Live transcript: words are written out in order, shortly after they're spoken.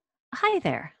Hi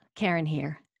there, Karen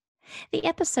here. The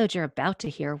episode you're about to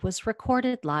hear was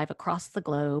recorded live across the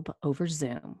globe over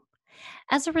Zoom.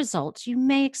 As a result, you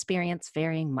may experience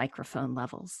varying microphone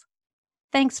levels.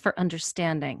 Thanks for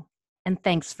understanding, and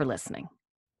thanks for listening.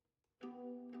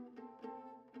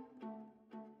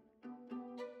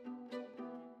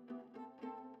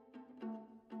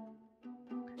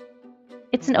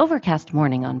 It's an overcast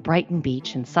morning on Brighton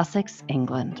Beach in Sussex,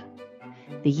 England.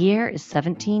 The year is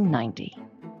 1790.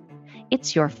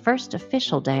 It's your first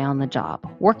official day on the job,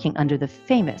 working under the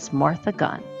famous Martha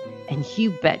Gunn, and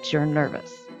you bet you're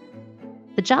nervous.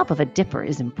 The job of a dipper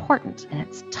is important, and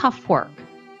it's tough work.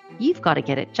 You've got to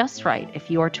get it just right if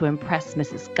you are to impress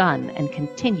Mrs. Gunn and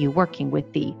continue working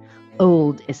with the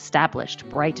old, established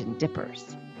Brighton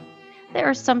Dippers. There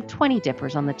are some 20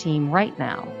 dippers on the team right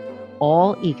now,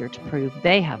 all eager to prove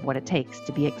they have what it takes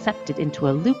to be accepted into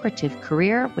a lucrative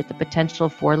career with the potential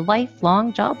for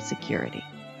lifelong job security.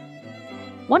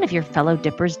 One of your fellow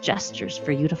dippers gestures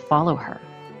for you to follow her.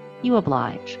 You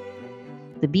oblige.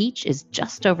 The beach is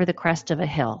just over the crest of a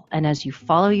hill, and as you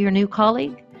follow your new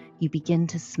colleague, you begin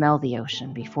to smell the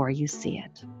ocean before you see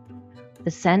it.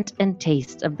 The scent and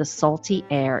taste of the salty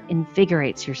air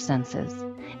invigorates your senses,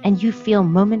 and you feel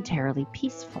momentarily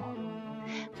peaceful.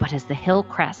 But as the hill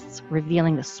crests,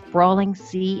 revealing the sprawling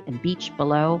sea and beach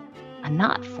below, a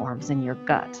knot forms in your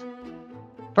gut.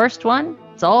 First one,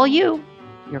 it's all you,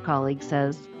 your colleague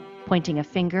says, pointing a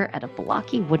finger at a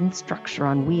blocky wooden structure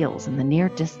on wheels in the near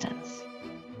distance.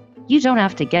 You don't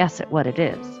have to guess at what it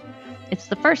is. It's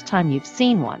the first time you've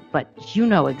seen one, but you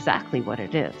know exactly what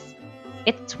it is.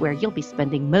 It's where you'll be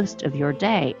spending most of your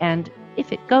day, and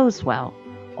if it goes well,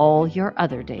 all your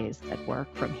other days at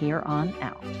work from here on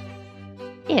out.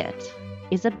 It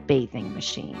is a bathing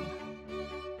machine.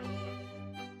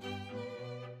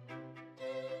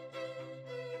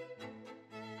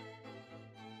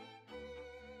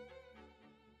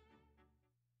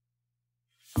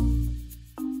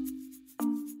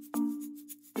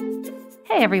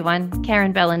 Hey everyone,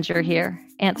 Karen Bellinger here,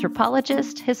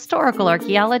 anthropologist, historical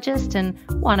archaeologist, and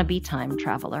wannabe time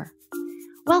traveler.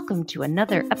 Welcome to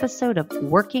another episode of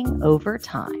Working Over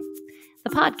Time, the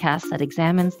podcast that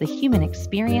examines the human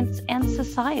experience and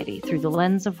society through the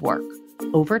lens of work,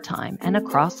 over time, and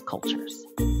across cultures.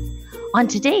 On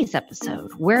today's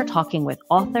episode, we're talking with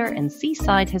author and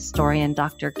seaside historian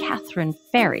Dr. Catherine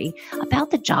Ferry about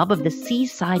the job of the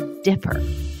seaside dipper.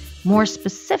 More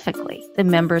specifically, the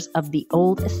members of the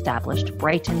old established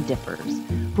Brighton Dippers,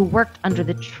 who worked under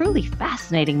the truly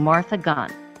fascinating Martha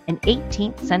Gunn, an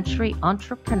 18th century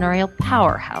entrepreneurial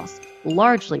powerhouse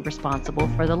largely responsible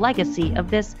for the legacy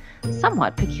of this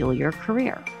somewhat peculiar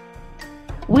career.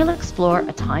 We'll explore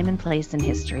a time and place in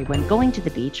history when going to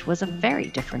the beach was a very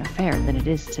different affair than it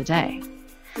is today.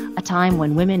 A time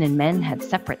when women and men had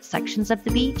separate sections of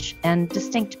the beach and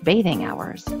distinct bathing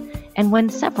hours, and when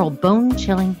several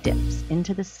bone-chilling dips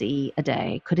into the sea a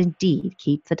day could indeed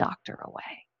keep the doctor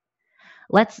away.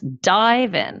 Let's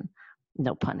dive in.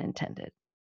 No pun intended.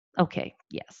 Okay,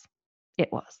 yes,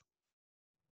 it was.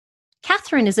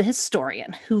 Catherine is a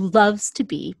historian who loves to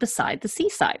be beside the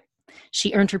seaside.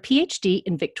 She earned her PhD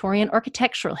in Victorian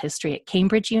architectural history at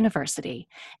Cambridge University,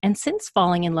 and since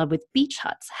falling in love with beach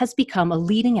huts, has become a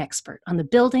leading expert on the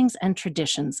buildings and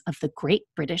traditions of the Great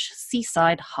British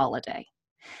Seaside Holiday.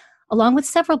 Along with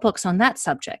several books on that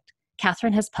subject,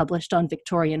 Catherine has published on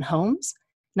Victorian homes,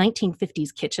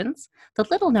 1950s kitchens, the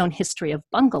little-known history of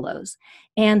bungalows,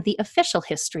 and the official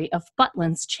history of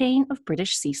Butlin's chain of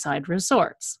British seaside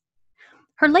resorts.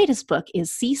 Her latest book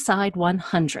is Seaside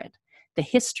 100, The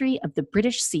History of the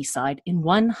British Seaside in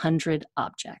 100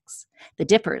 Objects. The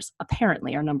Dippers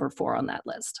apparently are number 4 on that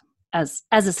list, as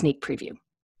a sneak preview.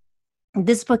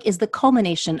 This book is the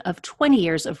culmination of 20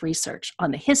 years of research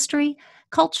on the history,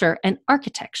 culture, and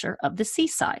architecture of the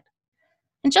seaside.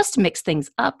 And just to mix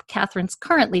things up, Catherine's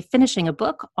currently finishing a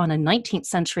book on a 19th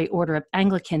century order of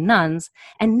Anglican nuns,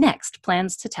 and next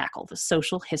plans to tackle the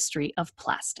social history of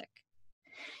plastic.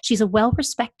 She's a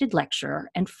well-respected lecturer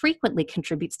and frequently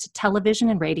contributes to television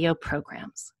and radio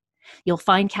programs. You'll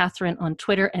find Catherine on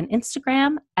Twitter and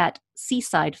Instagram at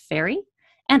Seaside Ferry,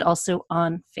 and also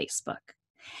on Facebook.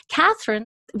 Catherine,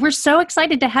 we're so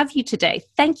excited to have you today.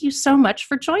 Thank you so much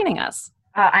for joining us.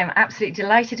 I'm absolutely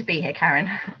delighted to be here, Karen.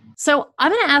 So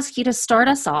I'm going to ask you to start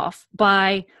us off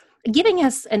by giving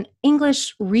us an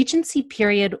English Regency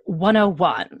period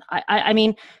 101. I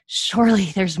mean, surely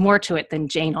there's more to it than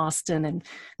Jane Austen and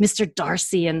Mr.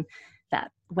 Darcy and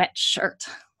that wet shirt.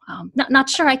 Not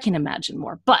sure I can imagine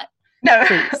more, but no,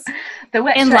 please. The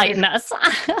wet shirt Enlighten is,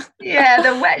 us. yeah,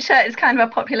 the wet shirt is kind of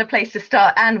a popular place to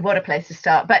start, and what a place to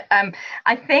start. But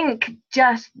I think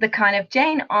just the kind of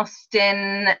Jane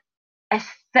Austen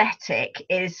aesthetic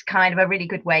is kind of a really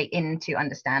good way into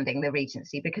understanding the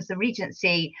Regency, because the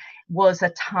Regency was a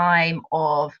time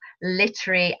of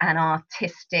literary and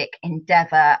artistic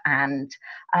endeavour and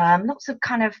lots of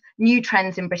kind of new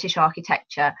trends in British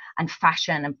architecture and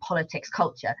fashion and politics,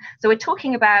 culture. So we're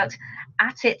talking about,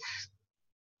 at its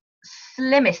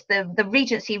slimmest, the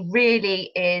Regency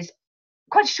really is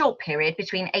quite a short period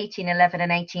between 1811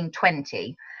 and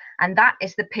 1820. And that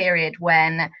is the period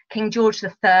when King George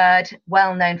III,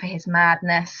 well known for his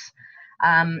madness,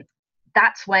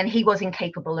 that's when he was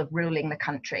incapable of ruling the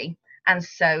country. And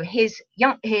so his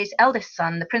eldest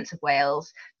son, the Prince of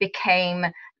Wales, became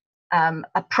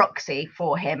a proxy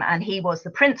for him, and he was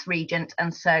the Prince Regent.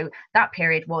 And so that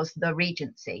period was the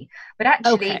Regency. But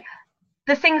actually,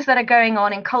 the things that are going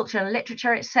on in culture and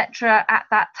literature, etc., at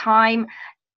that time,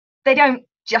 they don't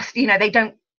just, they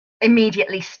don't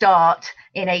immediately start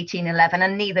in 1811,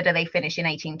 and neither do they finish in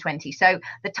 1820. So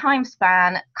the time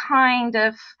span kind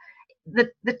of,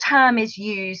 the term is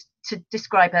used to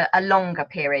describe a longer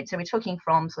period. So we're talking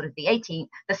from sort of the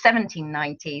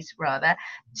 1790s rather,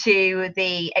 to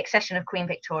the accession of Queen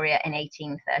Victoria in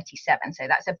 1837. So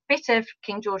that's a bit of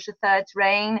King George III's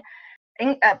reign.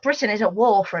 Britain is at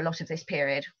war for a lot of this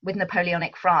period with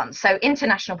Napoleonic France. So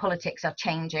international politics are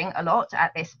changing a lot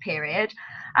at this period.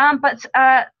 But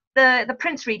the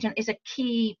Prince Regent is a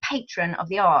key patron of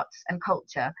the arts and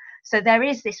culture. So there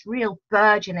is this real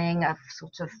burgeoning of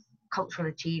sort of cultural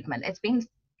achievement. It's been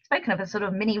spoken of as sort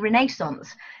of mini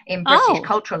renaissance in British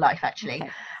cultural life, actually.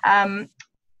 Okay.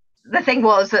 The thing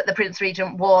was that the Prince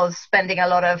Regent was spending a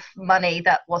lot of money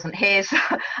that wasn't his,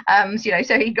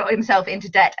 so he got himself into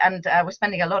debt and was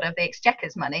spending a lot of the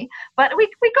Exchequer's money. But we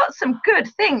got some good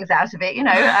things out of it, in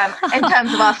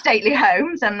terms of our stately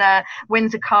homes and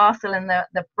Windsor Castle and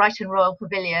the Brighton Royal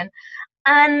Pavilion.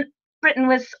 And Britain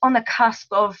was on the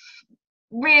cusp of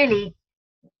really,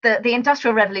 the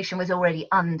Industrial Revolution was already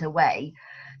underway.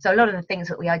 So a lot of the things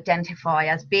that we identify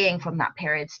as being from that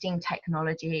period, steam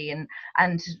technology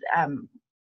and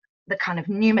the kind of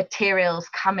new materials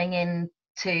coming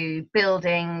into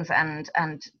buildings and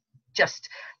just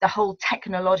the whole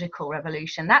technological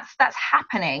revolution, that's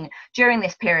happening during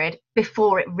this period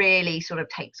before it really sort of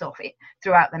takes off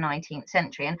throughout the 19th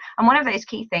century. And one of those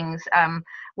key things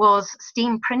was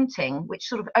steam printing, which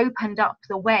sort of opened up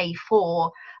the way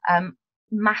for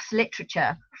mass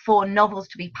literature, for novels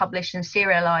to be published and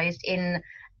serialized in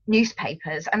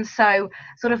newspapers. And so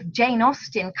sort of Jane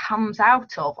Austen comes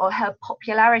out of, or her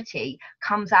popularity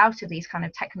comes out of, these kind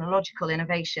of technological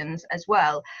innovations as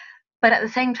well. But at the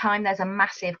same time, there's a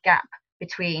massive gap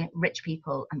between rich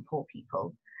people and poor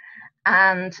people.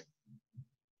 And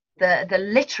the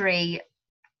literary,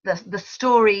 the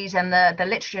stories and the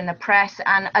literature in the press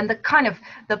and the kind of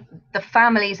the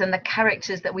families and the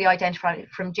characters that we identify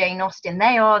from Jane Austen,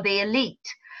 they are the elite,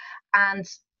 and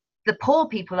the poor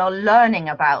people are learning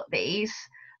about these.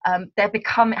 They're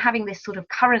having this sort of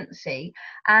currency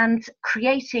and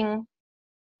creating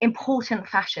important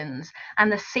fashions,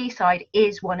 and the seaside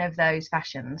is one of those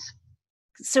fashions.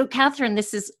 So, Catherine,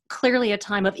 this is clearly a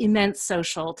time of immense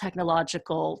social,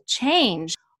 technological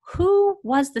change. Who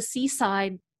was the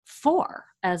seaside for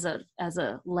as a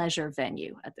leisure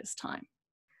venue at this time?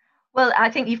 Well, I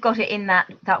think you've got it in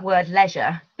that word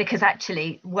leisure, because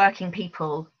actually working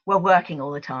people were working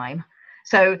all the time.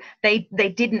 So they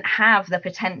didn't have the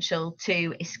potential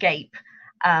to escape,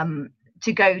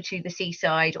 to go to the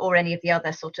seaside or any of the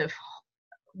other sort of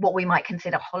what we might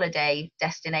consider holiday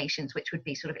destinations, which would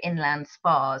be sort of inland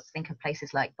spas. Think of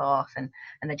places like Bath and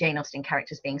the Jane Austen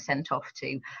characters being sent off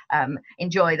to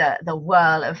enjoy the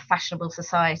whirl of fashionable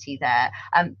society there.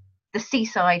 The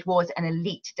seaside was an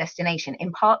elite destination,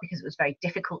 in part because it was very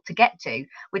difficult to get to.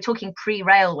 We're talking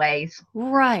pre-railways.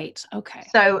 Right, okay.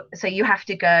 So you have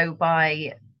to go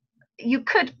by, you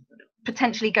could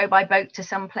potentially go by boat to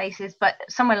some places, but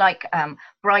somewhere like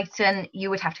Brighton, you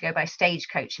would have to go by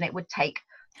stagecoach, and it would take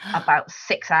about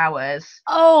 6 hours.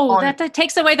 Oh, that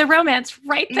takes away the romance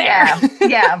right there.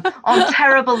 Yeah, on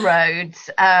terrible roads.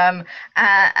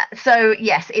 So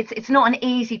yes, it's not an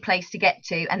easy place to get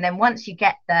to. And then once you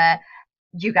get there,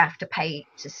 you have to pay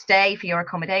to stay for your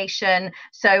accommodation.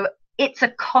 So it's a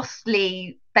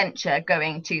costly venture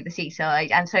going to the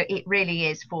seaside. And so it really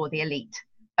is for the elite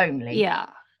only. Yeah.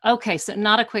 Okay, so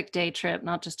not a quick day trip,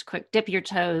 not just a quick dip your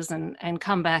toes and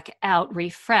come back out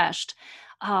refreshed.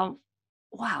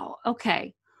 Wow,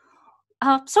 okay.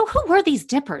 So who were these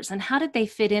dippers, and how did they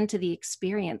fit into the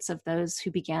experience of those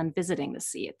who began visiting the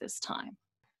sea at this time?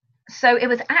 So it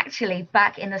was actually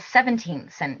back in the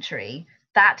 17th century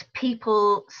that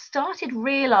people started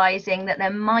realizing that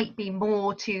there might be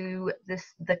more to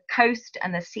the coast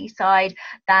and the seaside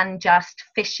than just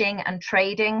fishing and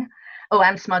trading. Oh,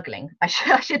 and smuggling. I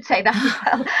should say that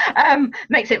as well.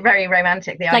 Makes it very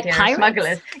romantic, the like idea pirates? of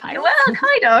smugglers. Pirates? Well,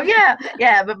 kind of, yeah.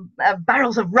 Yeah,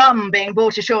 barrels of rum being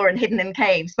brought ashore and hidden in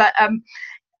caves. But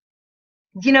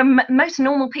most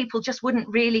normal people just wouldn't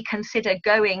really consider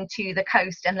going to the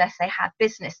coast unless they had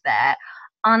business there,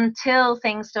 until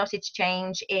things started to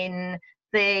change in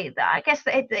I guess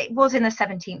it was in the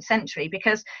 17th century,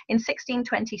 because in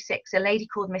 1626 a lady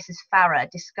called Mrs. Farrer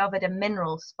discovered a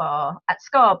mineral spa at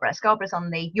Scarborough. Scarborough's on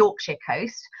the Yorkshire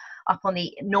coast, up on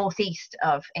the northeast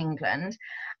of England.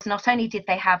 So not only did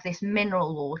they have this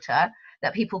mineral water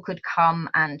that people could come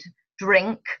and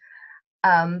drink,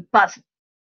 but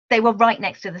they were right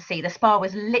next to the sea. The spa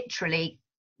was literally,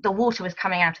 the water was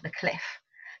coming out of the cliff.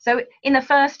 So in the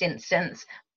first instance,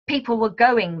 people were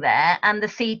going there, and the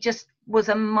sea just was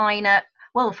a minor,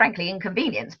 well, frankly,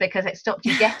 inconvenience, because it stopped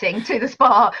you getting to the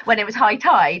spa when it was high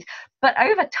tide. But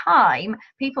over time,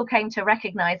 people came to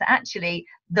recognize that actually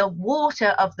the water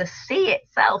of the sea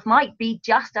itself might be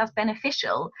just as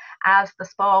beneficial as the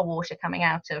spa water coming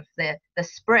out of the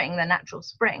spring, the natural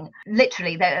spring.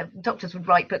 Literally, the doctors would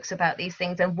write books about these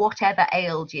things, and whatever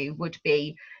ailed you would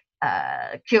be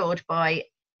cured by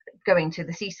going to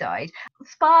the seaside.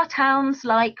 Spa towns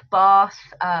like Bath,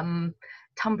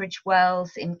 Tunbridge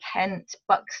Wells in Kent,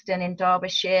 Buxton in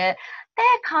Derbyshire,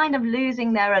 they're kind of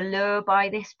losing their allure by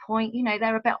this point.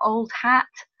 They're a bit old hat.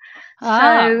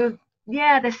 So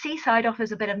yeah, the seaside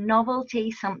offers a bit of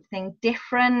novelty, something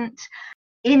different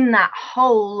in that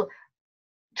whole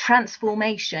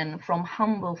transformation from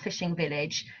humble fishing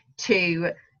village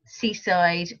to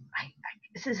seaside.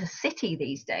 This is a city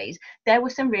these days. There were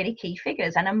some really key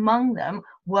figures, and among them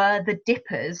were the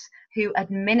dippers who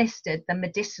administered the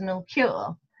medicinal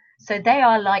cure. So they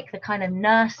are like the kind of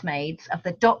nursemaids of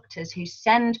the doctors who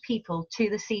send people to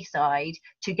the seaside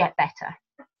to get better.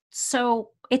 So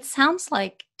it sounds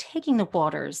like taking the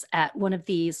waters at one of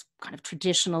these kind of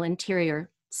traditional interior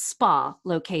spa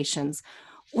locations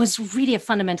was really a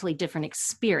fundamentally different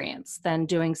experience than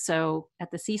doing so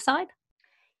at the seaside.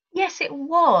 Yes, it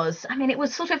was. I mean, it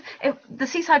was the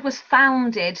seaside was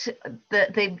founded,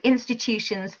 the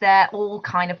institutions there all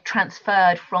kind of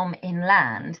transferred from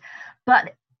inland,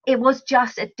 but it was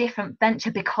just a different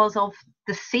venture because of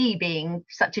the sea being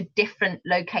such a different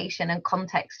location and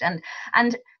context.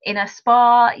 And in a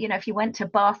spa, if you went to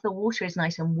Bath, the water is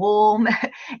nice and warm.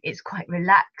 It's quite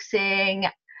relaxing.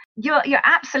 You're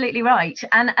absolutely right.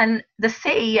 And the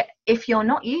sea, if you're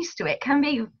not used to it, can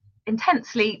be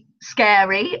intensely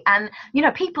scary, and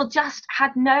people just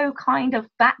had no kind of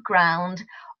background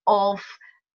of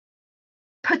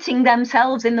putting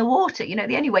themselves in the water.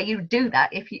 The only way you do that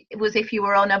if you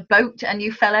were on a boat and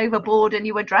you fell overboard and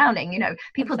you were drowning.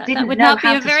 People didn't that would know not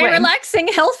how be a to very swim. relaxing,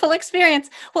 healthful experience.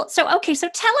 Well, so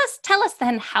tell us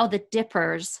then how the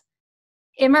dippers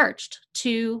emerged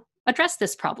to address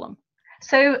this problem.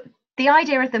 So the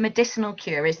idea of the medicinal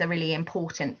cure is a really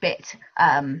important bit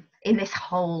in this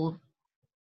whole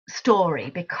story,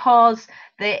 because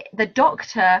the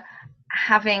doctor,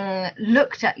 having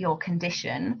looked at your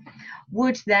condition,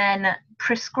 would then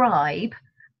prescribe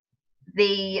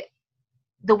the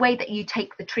way that you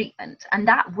take the treatment, and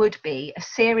that would be a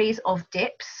series of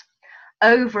dips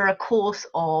over a course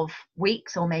of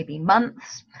weeks or maybe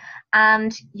months.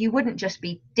 And you wouldn't just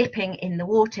be dipping in the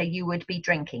water, you would be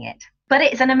drinking it. But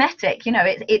it's an emetic,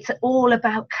 it's all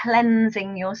about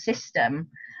cleansing your system.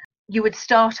 You would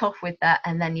start off with that,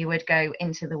 and then you would go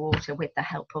into the water with the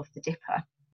help of the dipper.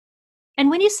 And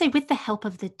when you say with the help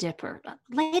of the dipper,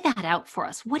 lay that out for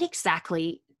us. What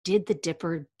exactly did the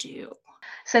dipper do?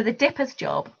 So the dipper's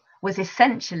job was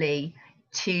essentially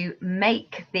to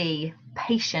make the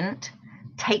patient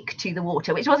take to the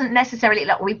water, which wasn't necessarily,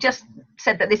 like we've just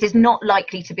said, that this is not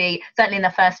likely to be, certainly in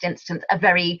the first instance, a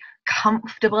very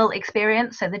comfortable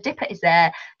experience. So the dipper is there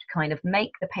to kind of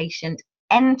make the patient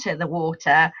enter the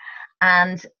water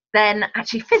and then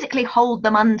actually physically hold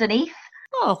them underneath.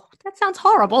 Oh, that sounds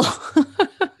horrible.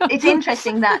 It's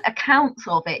interesting that accounts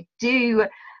of it do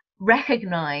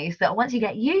recognize that once you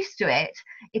get used to it,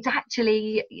 it's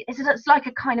like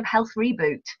a kind of health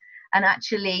reboot, and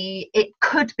actually it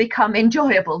could become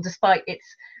enjoyable despite its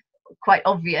quite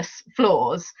obvious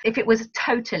flaws. If it was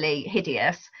totally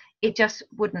hideous, it just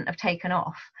wouldn't have taken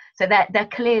off. So there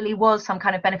clearly was some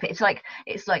kind of benefit. It's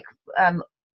like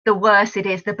the worse it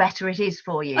is, the better it is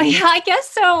for you. Yeah, I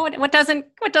guess so. What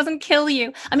doesn't kill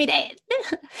you? I mean,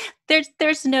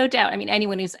 there's no doubt. I mean,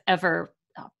 anyone who's ever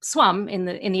swum in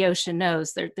the ocean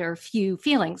knows there are few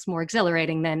feelings more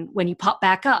exhilarating than when you pop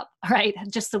back up, right?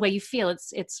 Just the way you feel,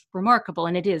 it's remarkable,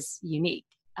 and it is unique.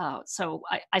 So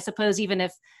I suppose even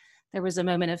if there was a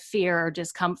moment of fear or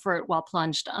discomfort while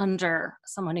plunged under,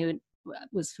 someone who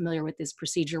was familiar with this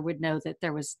procedure would know that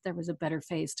there was a better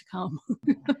phase to come.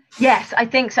 Yes, I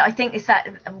think so. I think it's that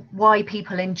why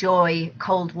people enjoy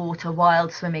cold water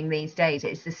wild swimming these days.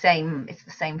 It's the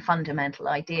same fundamental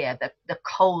idea, that the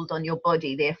cold on your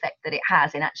body, the effect that it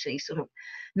has in actually sort of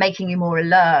making you more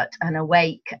alert and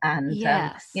awake. And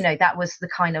yes. That was the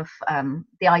kind of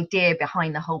the idea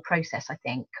behind the whole process, I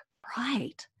think.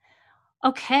 Right.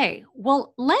 Okay.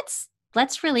 Well, let's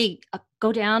really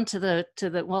go down to the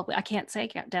well, I can't say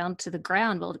get down to the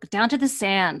ground. We'll go down to the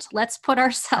sand. Let's put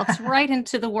ourselves right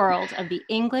into the world of the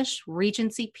English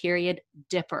Regency period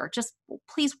dipper. Just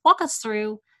please walk us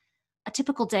through a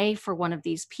typical day for one of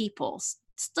these people.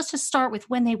 Let's just start with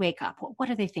when they wake up. What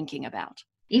are they thinking about?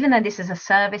 Even though this is a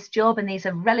service job and these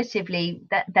are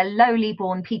they're lowly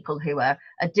born people who are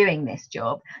doing this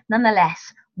job,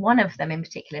 nonetheless, one of them in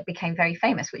particular became very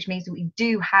famous, which means that we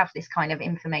do have this kind of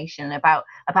information about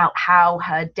how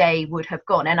her day would have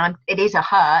gone. And it is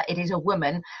a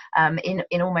woman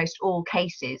in almost all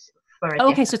cases.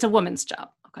 Okay, so it's a woman's job.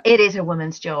 Okay. It is a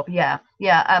woman's job, yeah.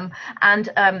 And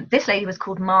this lady was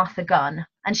called Martha Gunn,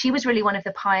 and she was really one of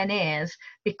the pioneers,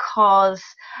 because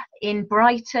in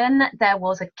Brighton there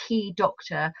was a key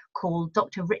doctor called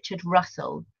Dr. Richard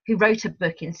Russell, who wrote a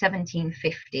book in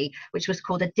 1750 which was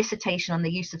called A Dissertation on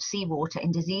the Use of Seawater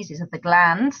in Diseases of the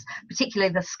Glands,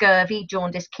 particularly the scurvy,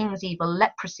 jaundice, king's evil,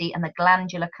 leprosy, and the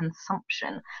glandular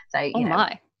consumption. So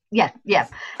my. Yeah,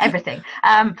 everything.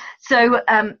 So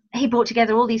he brought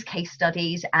together all these case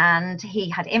studies, and he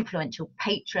had influential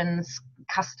patrons,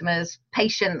 customers,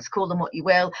 patients, call them what you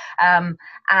will.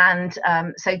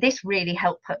 So this really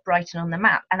helped put Brighton on the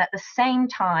map. And at the same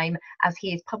time as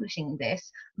he is publishing this,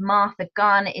 Martha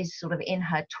Gunn is sort of in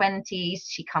her 20s.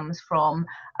 She comes from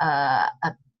a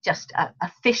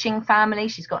fishing family.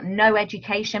 She's got no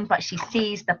education, but she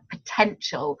sees the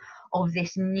potential of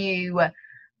this new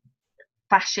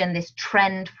fashion, this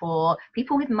trend for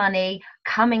people with money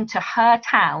coming to her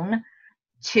town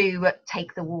to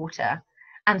take the water.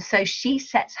 And so she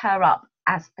sets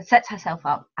herself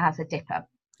up as a dipper.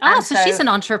 So she's an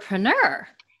entrepreneur.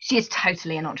 She is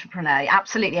totally an entrepreneur.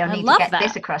 Absolutely. I need love to get that.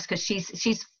 this across, because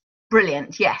she's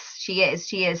brilliant. Yes, she is.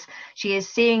 She is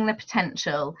seeing the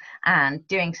potential and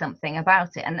doing something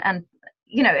about it. And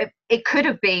it could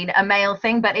have been a male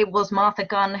thing, but it was Martha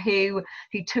Gunn who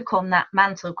took on that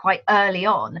mantle quite early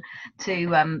on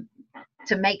to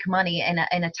make money in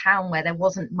a town where there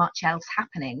wasn't much else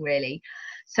happening, really.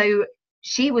 So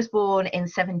she was born in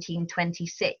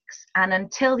 1726, and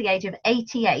until the age of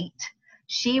 88,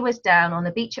 she was down on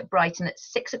the beach at Brighton at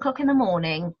 6 o'clock in the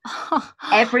morning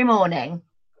every morning.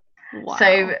 Wow.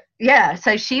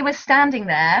 So she was standing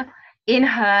there in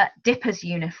her dipper's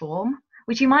uniform,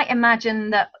 which you might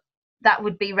imagine that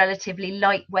would be relatively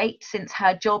lightweight, since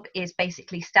her job is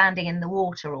basically standing in the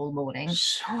water all morning.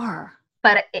 Sure.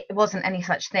 But it wasn't any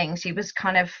such thing. She was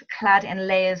kind of clad in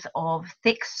layers of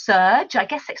thick serge. I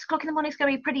guess 6 o'clock in the morning is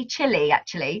going to be pretty chilly,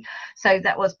 actually. So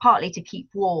that was partly to keep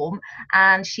warm.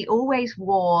 And she always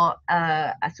wore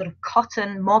a sort of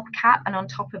cotton mob cap, and on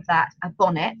top of that, a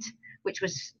bonnet, which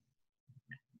was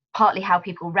partly how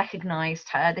people recognized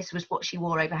her. This was what she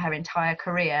wore over her entire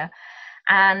career.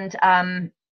 And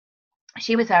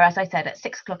she was there, as I said, at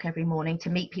 6 o'clock every morning to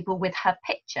meet people with her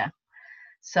pitcher.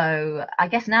 So I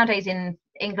guess nowadays in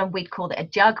England we'd call it a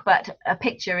jug, but a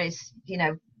pitcher is,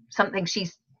 something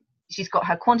she's got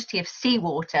her quantity of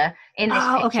seawater in this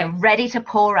pitcher, ready to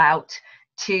pour out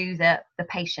to the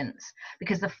patients.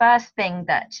 Because the first thing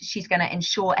that she's going to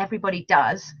ensure everybody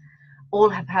does, all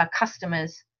of her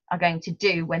customers are going to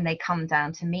do when they come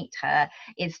down to meet her,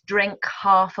 is drink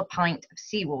half a pint of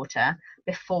seawater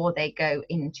before they go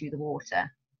into the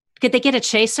water. Could they get a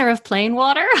chaser of plain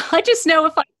water? I just know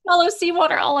if I swallow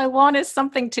seawater, all I want is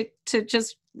something to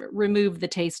just remove the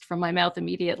taste from my mouth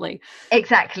immediately.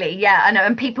 Exactly, yeah, I know.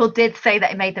 And people did say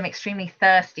that it made them extremely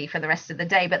thirsty for the rest of the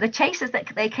day. But the chasers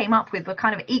that they came up with were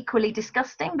kind of equally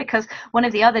disgusting, because one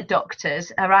of the other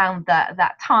doctors around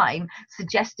that time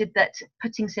suggested that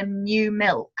putting some new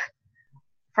milk,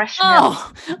 fresh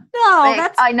milk. No,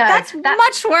 that's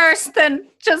much worse than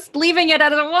just leaving it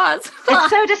as it was. It's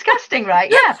so disgusting, right?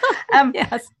 Yeah.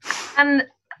 Yes. And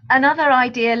another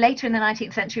idea later in the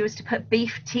 19th century was to put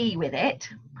beef tea with it,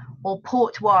 or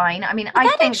port wine. I mean, Well, I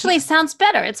that think actually sounds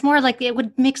better. It's more like it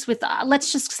would mix with,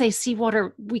 let's just say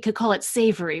seawater. We could call it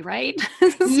savory, right?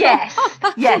 yes,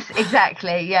 yes,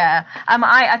 exactly. Yeah.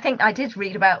 I think I did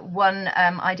read about one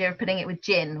idea of putting it with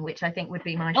gin, which I think would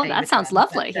be my favorite. That sounds one.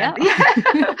 lovely. But,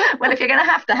 yeah. Well, if you're going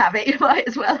to have it, you might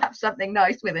as well have something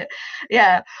nice with it.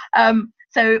 Yeah.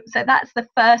 So that's the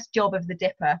first job of the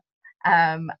dipper.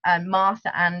 And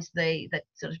Martha and the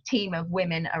sort of team of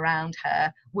women around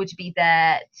her would be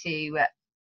there to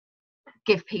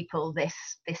give people this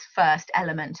first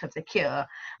element of the cure,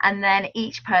 and then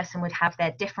each person would have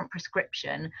their different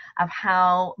prescription of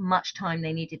how much time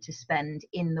they needed to spend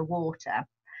in the water.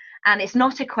 And it's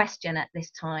not a question at this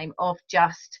time of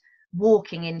just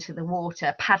walking into the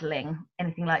water, paddling,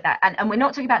 anything like that. And we're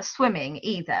not talking about swimming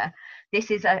either. This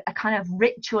is a kind of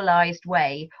ritualized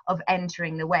way of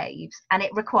entering the waves, and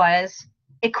it requires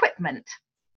equipment.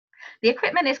 The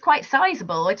equipment is quite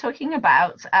sizable. We're talking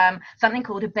about something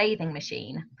called a bathing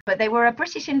machine, but they were a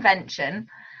British invention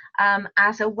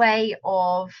as a way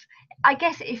of, I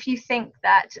guess, if you think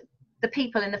that the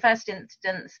people in the first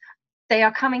instance, they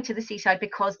are coming to the seaside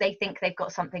because they think they've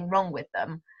got something wrong with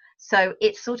them. So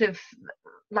it's sort of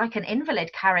like an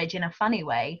invalid carriage in a funny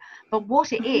way. But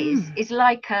what it is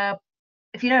like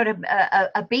if you know what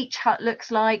a beach hut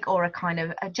looks like, or a kind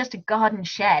of just a garden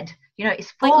shed. You know,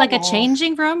 it's like a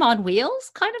changing room on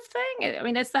wheels kind of thing. I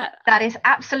mean, is that is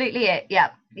absolutely it. Yeah.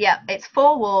 It's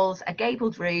 4 walls, a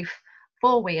gabled roof,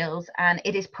 4 wheels, and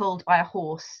it is pulled by a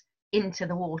horse into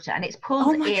the water, and it's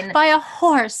pulled in by a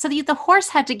horse. So the horse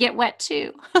had to get wet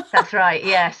too. That's right.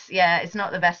 Yes. Yeah. It's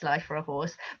not the best life for a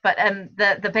horse, but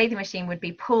the bathing machine would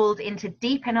be pulled into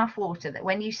deep enough water that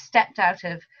when you stepped out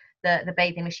of the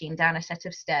bathing machine down a set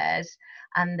of stairs,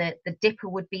 and the dipper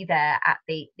would be there at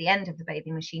the end of the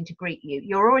bathing machine to greet you.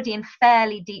 You're already in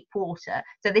fairly deep water,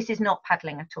 so this is not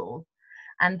paddling at all.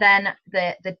 And then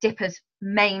the dipper's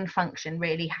main function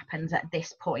really happens at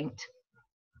this point.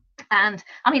 And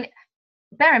I mean,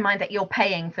 bear in mind that you're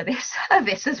paying for this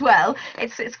service as well.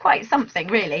 It's quite something,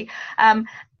 really.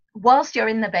 Whilst you're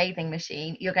in the bathing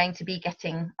machine, you're going to be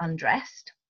getting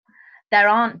undressed. There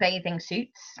aren't bathing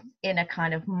suits in a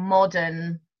kind of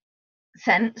modern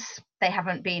sense. They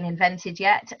haven't been invented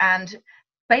yet, and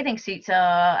bathing suits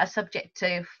are subject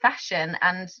to fashion,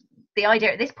 and the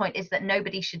idea at this point is that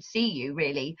nobody should see you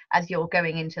really as you're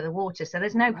going into the water, so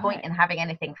there's no point in having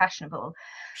anything fashionable.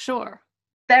 Sure.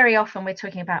 Very often we're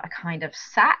talking about a kind of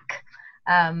sack,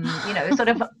 you know, sort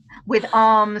of with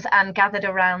arms and gathered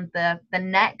around the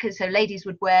neck. So ladies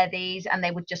would wear these and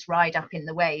they would just ride up in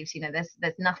the waves. You know,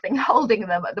 there's nothing holding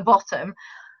them at the bottom.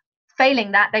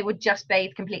 Failing that, they would just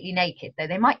bathe completely naked, though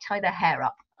they might tie their hair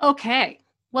up. Okay.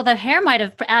 Well, that hair might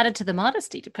have added to the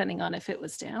modesty, depending on if it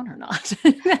was down or not.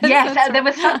 Yes, there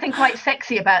was something quite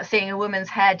sexy about seeing a woman's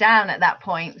hair down at that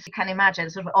point. You can imagine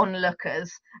sort of onlookers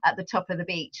at the top of the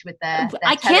beach with their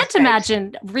I can't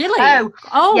imagine, really.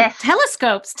 Oh, yes.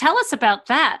 Telescopes. Tell us about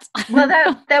that. Well,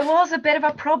 there was a bit of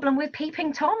a problem with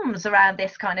peeping Toms around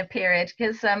this kind of period,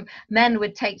 because men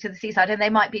would take to the seaside and they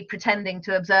might be pretending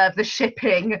to observe the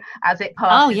shipping as it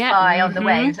passes by on the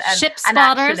waves. And, ship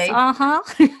spotters,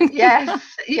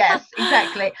 Yes,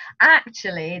 exactly.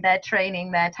 Actually, they're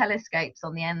training their telescopes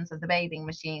on the ends of the bathing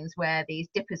machines, where these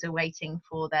dippers are waiting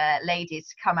for their ladies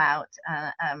to come out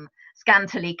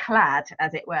scantily clad,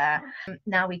 as it were.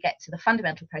 Now we get to the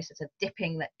fundamental process of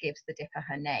dipping that gives the dipper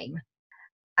her name.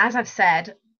 As I've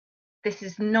said, this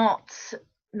is not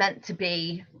meant to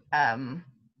be an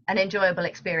enjoyable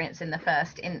experience in the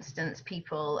first instance.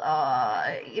 People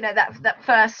are, you know, that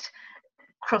first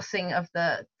crossing of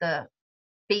the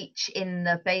beach in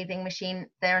the bathing machine,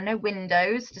 there are no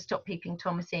windows to stop peeping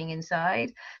Tom seeing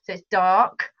inside, so it's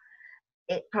dark.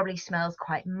 It probably smells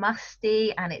quite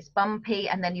musty and it's bumpy,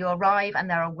 and then you arrive and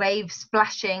there are waves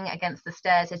splashing against the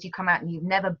stairs as you come out, and you've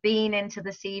never been into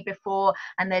the sea before,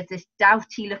 and there's this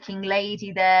doughty looking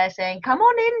lady there saying, "Come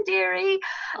on in, dearie."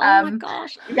 Oh my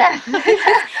gosh. Yes.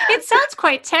 It sounds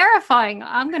quite terrifying,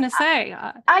 I'm going to say.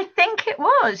 I think it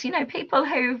was. You know, people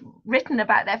who've written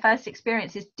about their first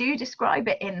experiences do describe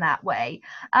it in that way.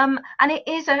 And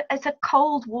it's a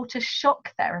cold water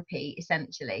shock therapy,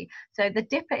 essentially. So the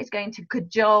dipper is going to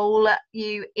cajole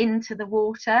you into the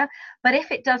water, but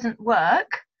if it doesn't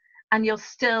work and you're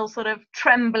still sort of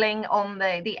trembling on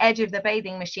the edge of the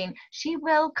bathing machine, she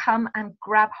will come and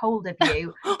grab hold of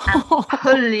you and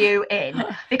pull you in,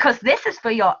 because this is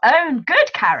for your own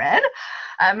good, Karen.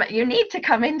 You need to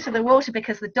come into the water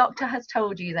because the doctor has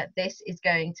told you that this is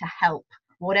going to help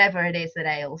whatever it is that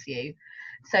ails you.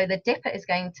 So the dipper is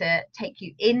going to take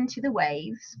you into the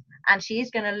waves, and she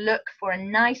is going to look for a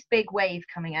nice big wave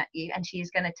coming at you, and she is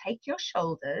going to take your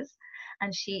shoulders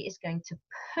and she is going to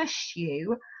push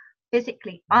you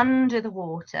physically under the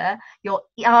water. Your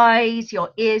eyes, your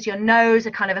ears, your nose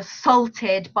are kind of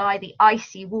assaulted by the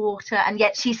icy water, and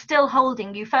yet she's still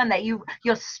holding you firm there.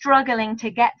 You're struggling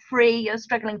to get free, you're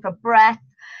struggling for breath,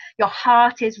 your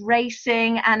heart is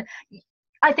racing, and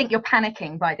I think you're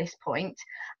panicking by this point.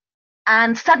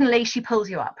 And suddenly she pulls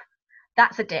you up.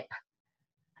 That's a dip.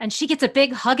 And she gets a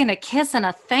big hug and a kiss and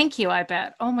a thank you, I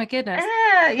bet. Oh my goodness.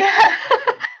 Yeah.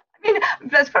 I mean,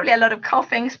 there's probably a lot of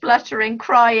coughing, spluttering,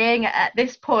 crying at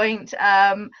this point,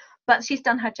 but she's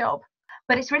done her job.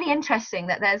 But it's really interesting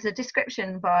that there's a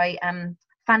description by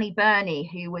Fanny Burney,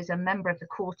 who was a member of the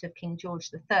court of King George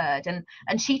III,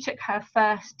 and she took her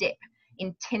first dip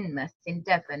in Teignmouth in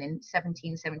Devon in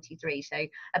 1773, so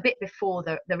a bit before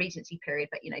the Regency period,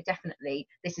 but definitely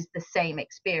this is the same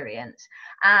experience.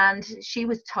 And she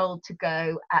was told to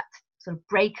go at sort of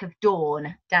break of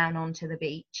dawn down onto the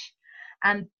beach,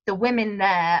 and the women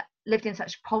there lived in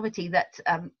such poverty that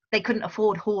they couldn't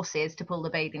afford horses to pull the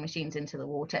bathing machines into the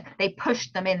water. They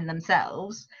pushed them in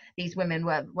themselves. These women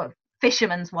were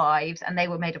fishermen's wives, and they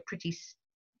were made of pretty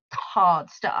hard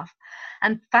stuff.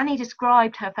 And Fanny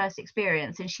described her first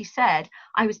experience, and she said,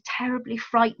 "I was terribly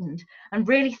frightened and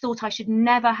really thought I should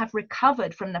never have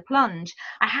recovered from the plunge.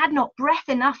 I had not breath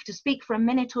enough to speak for a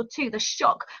minute or two. The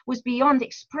shock was beyond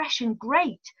expression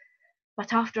great.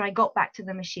 But after I got back to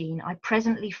the machine, I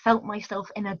presently felt myself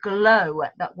in a glow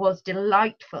that was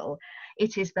delightful.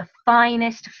 It is the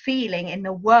finest feeling in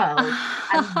the world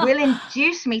and will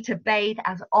induce me to bathe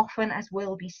as often as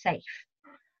will be safe."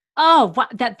 Oh,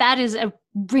 that is a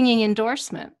ringing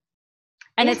endorsement.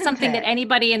 And Isn't it's something it? that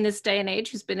anybody in this day and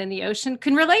age who's been in the ocean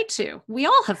can relate to. We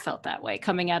all have felt that way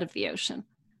coming out of the ocean.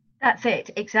 That's it,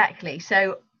 exactly.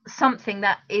 So something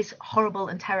that is horrible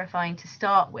and terrifying to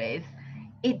start with,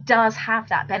 it does have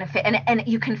that benefit, and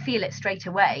you can feel it straight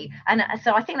away. And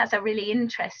so I think that's a really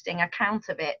interesting account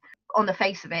of it. On the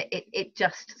face of it, it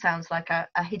just sounds like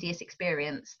a hideous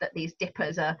experience that these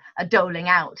dippers are doling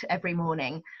out every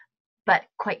morning. But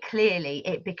quite clearly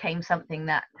it became something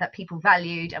that people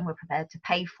valued and were prepared to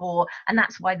pay for, and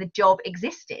that's why the job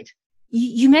existed.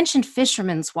 You mentioned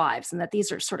fishermen's wives, and that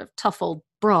these are sort of tough old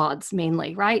broads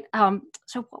mainly, right?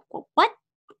 So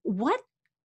what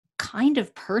kind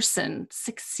of person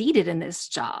succeeded in this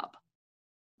job?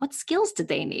 What skills did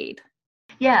they need?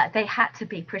 Yeah, they had to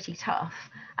be pretty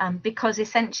tough, because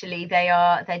essentially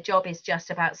their job is just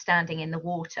about standing in the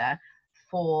water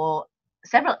for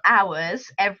several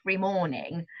hours every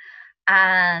morning,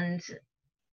 and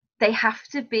they have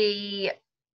to be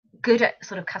good at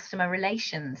sort of customer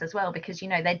relations as well, because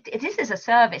this is a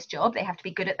service job. They have to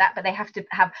be good at that, but they have to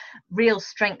have real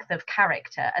strength of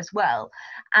character as well,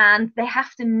 and they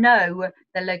have to know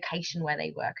the location where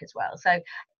they work as well. So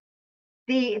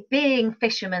being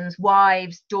fishermen's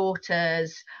wives,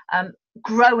 daughters,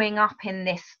 growing up in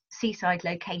this seaside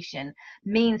location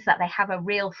means that they have a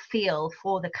real feel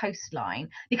for the coastline,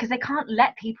 because they can't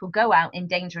let people go out in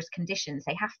dangerous conditions.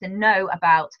 They have to know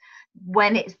about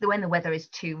when the weather is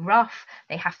too rough.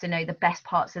 They have to know the best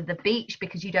parts of the beach,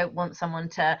 because you don't want someone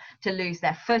to lose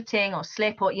their footing or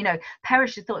slip, or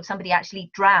perish the thought if somebody actually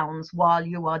drowns while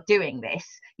you are doing this.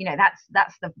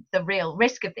 That's the real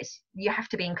risk of this. You have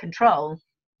to be in control.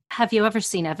 Have you ever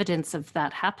seen evidence of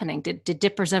that happening? Did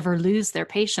dippers ever lose their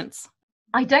patience?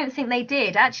 I don't think they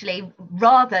did, actually.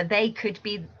 Rather, they could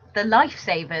be the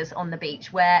lifesavers on the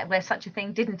beach where such a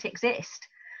thing didn't exist.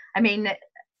 I mean,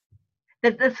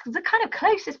 the kind of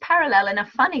closest parallel in a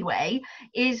funny way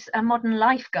is a modern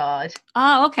lifeguard.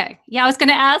 Oh, okay. Yeah, I was going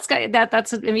to ask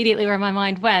that's immediately where my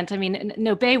mind went. I mean,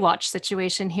 no Baywatch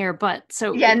situation here, but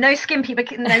so yeah, no skimpy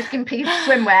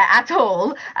swimwear at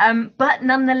all. But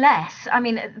nonetheless, I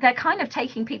mean, they're kind of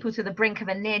taking people to the brink of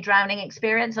a near drowning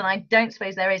experience, and I don't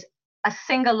suppose there is a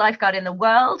single lifeguard in the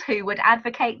world who would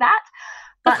advocate that.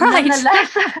 But right.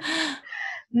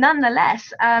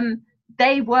 nonetheless,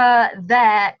 they were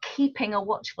there keeping a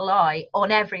watchful eye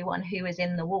on everyone who is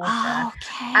in the water.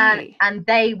 Okay. And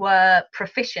they were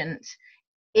proficient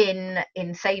in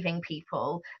saving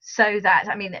people, so that,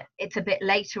 I mean, it's a bit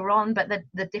later on, but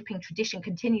the dipping tradition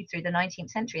continued through the 19th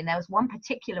century. And there was one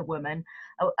particular woman,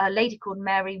 a lady called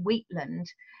Mary Wheatland,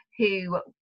 who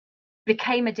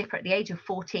became a dipper at the age of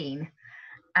 14.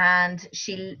 And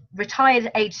she retired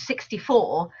at age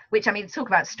 64, which, I mean, talk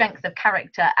about strength of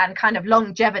character and kind of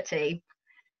longevity.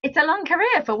 It's a long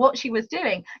career for what she was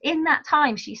doing. In that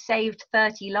time, she saved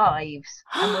 30 lives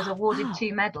and was awarded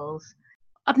 2 medals.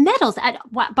 Medals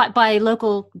by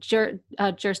local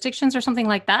jurisdictions or something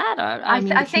like that? Or,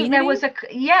 I think there was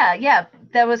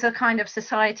there was a kind of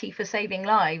society for saving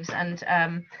lives, and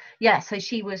so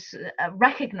she was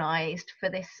recognized for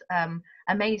this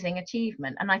amazing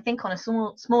achievement. And I think on a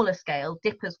smaller scale,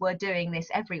 dippers were doing this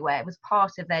everywhere. It was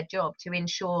part of their job to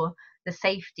ensure the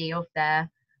safety of their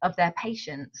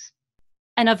patients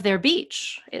and of their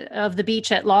beach, of the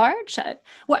beach at large.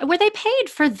 Were they paid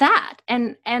for that?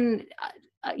 And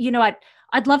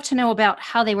I'd love to know about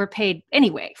how they were paid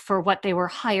anyway for what they were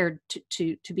hired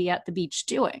to be at the beach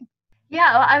doing.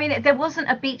 Yeah, I mean, there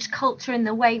wasn't a beach culture in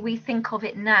the way we think of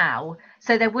it now.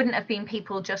 So there wouldn't have been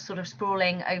people just sort of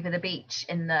sprawling over the beach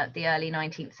in the early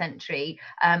 19th century,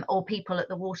 or people at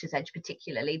the water's edge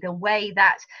particularly. The way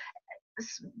that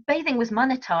bathing was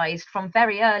monetized from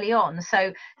very early on.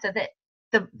 So that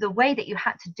the way that you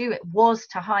had to do it was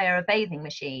to hire a bathing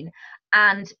machine,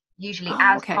 and usually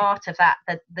part of that,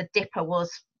 the dipper was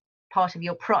part of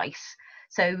your price.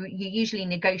 So you usually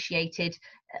negotiated,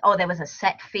 or there was a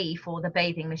set fee for the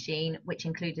bathing machine, which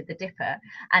included the dipper.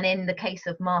 And in the case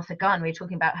of Martha Gunn, we were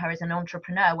talking about her as an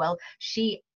entrepreneur. Well,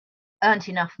 she earned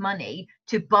enough money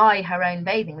to buy her own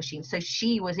bathing machine. So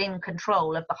she was in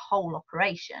control of the whole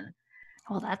operation.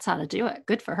 Well, that's how to do it.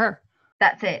 Good for her.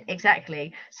 That's it,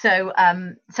 exactly. So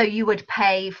so you would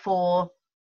pay for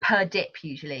per dip,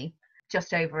 usually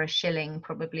just over $1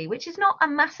 probably, which is not a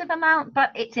massive amount,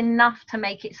 but it's enough to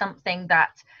make it something that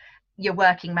your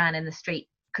working man in the street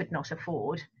could not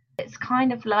afford. It's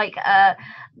kind of like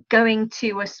going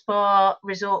to a spa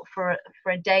resort for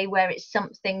a day where it's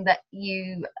something that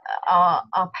you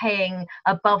are paying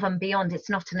above and beyond. It's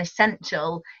not an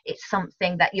essential. It's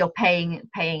something that you're paying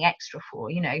extra for,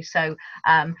 So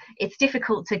it's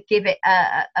difficult to give it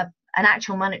an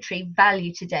actual monetary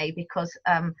value today, because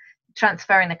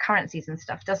transferring the currencies and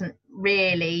stuff doesn't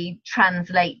really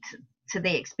translate to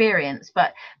the experience.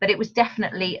 But it was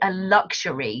definitely a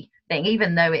luxury thing,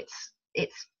 even though it's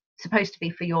supposed to be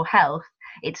for your health.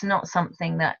 It's not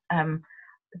something that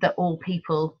that all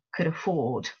people could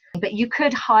afford. But you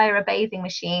could hire a bathing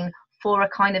machine for a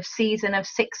kind of season of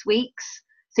 6 weeks,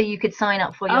 so you could sign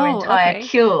up for your entire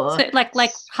cure. So like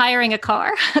hiring a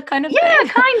car kind of thing?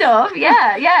 Kind of.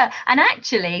 Yeah. And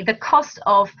actually the cost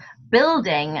of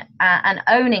building and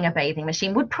owning a bathing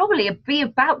machine would probably be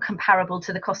about comparable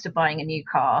to the cost of buying a new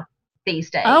car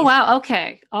these days. Oh wow,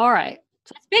 okay, all right.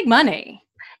 So it's big money.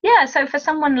 Yeah, so for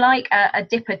someone like a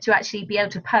dipper to actually be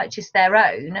able to purchase their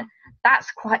own,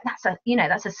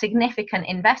 that's a significant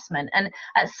investment. And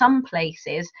at some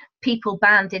places, people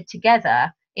banded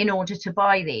together in order to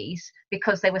buy these,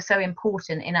 because they were so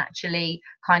important in actually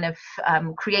kind of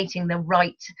creating the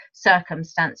right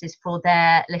circumstances for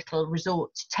their little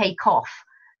resort to take off.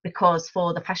 Because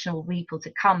for the fashionable people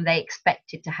to come, they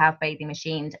expected to have bathing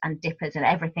machines and dippers and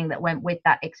everything that went with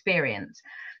that experience.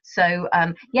 So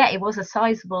it was a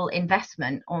sizable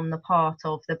investment on the part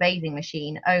of the bathing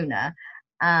machine owner,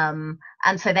 and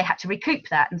so they had to recoup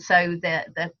that. And so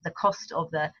the cost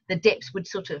of the dips would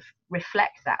sort of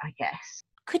reflect that, I guess.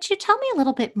 Could you tell me a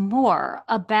little bit more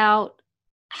about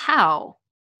how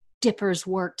dippers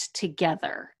worked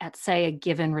together at, say, a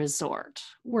given resort?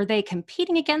 Were they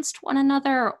competing against one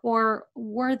another, or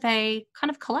were they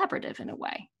kind of collaborative in a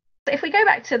way? If we go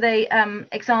back to the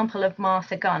example of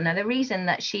Martha Gunn, now the reason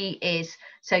that she is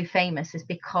so famous is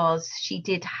because she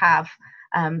did have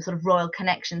sort of royal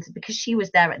connections, because she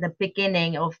was there at the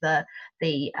beginning of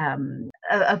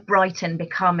of Brighton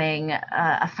becoming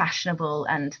a fashionable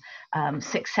and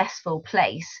successful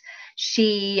place.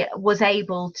 She was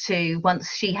able to,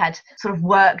 once she had sort of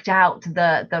worked out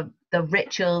the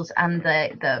rituals and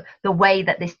the way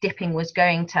that this dipping was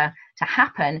going to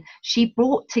happen, she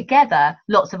brought together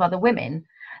lots of other women.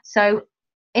 So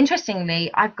interestingly,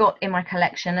 I've got in my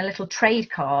collection a little trade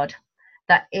card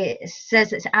that it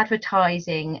says it's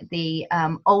advertising the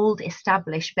old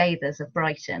established bathers of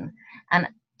Brighton, and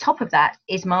top of that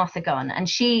is Martha Gunn, and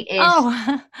she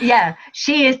is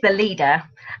she is the leader,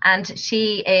 and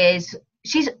she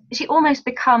almost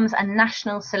becomes a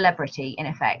national celebrity in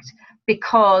effect,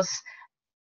 because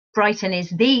Brighton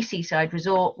is the seaside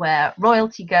resort where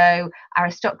royalty go,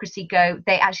 aristocracy go.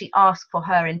 They actually ask for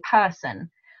her in person.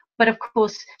 But of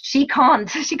course, she can't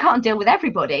deal with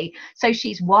everybody. So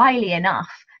she's wily enough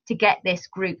to get this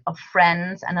group of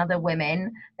friends and other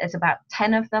women. There's about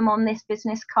 10 of them on this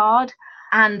business card.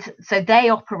 And so they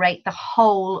operate the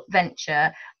whole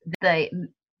venture. The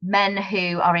men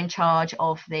who are in charge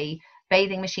of the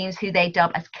bathing machines, who they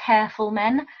dub as careful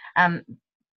men,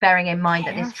 bearing in mind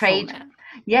that this trade...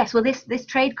 Yes, well, this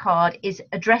trade card is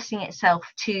addressing itself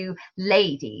to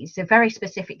ladies, so very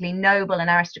specifically noble and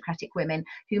aristocratic women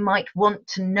who might want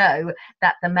to know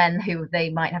that the men who they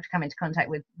might have to come into contact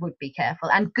with would be careful,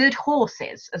 and good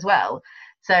horses as well.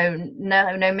 So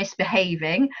no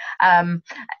misbehaving.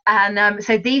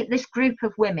 So this group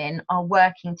of women are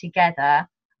working together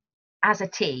as a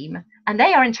team, and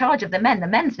they are in charge of the men. The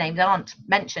men's names aren't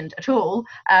mentioned at all.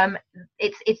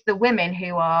 It's the women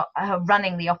who are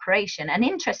running the operation. And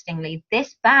interestingly,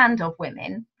 this band of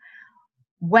women,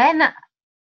 when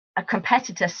a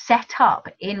competitor set up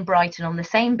in Brighton on the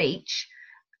same beach,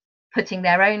 putting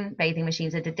their own bathing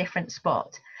machines at a different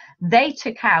spot, they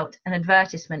took out an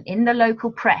advertisement in the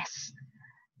local press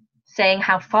saying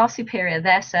how far superior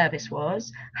their service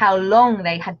was, how long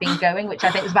they had been going, which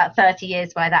I think was about 30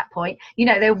 years by that point. You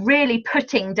know, they're really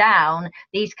putting down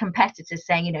these competitors,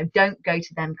 saying, you know, don't go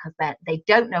to them because they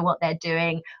don't know what they're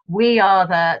doing. We are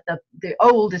the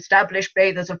old established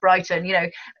bathers of Brighton, you know,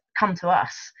 come to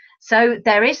us. So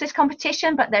there is this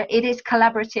competition, but it is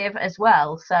collaborative as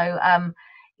well. So,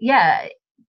 yeah,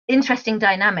 interesting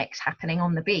dynamics happening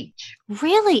on the beach.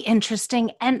 Really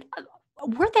interesting. And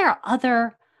were there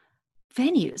other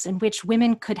venues in which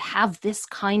women could have this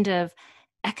kind of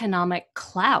economic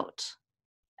clout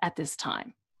at this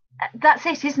time? That's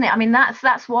it, isn't it? I mean,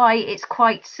 that's why it's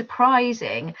quite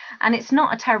surprising, and it's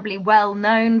not a terribly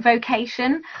well-known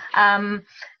vocation. And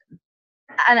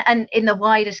in the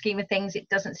wider scheme of things, it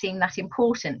doesn't seem that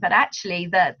important. But actually,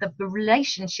 the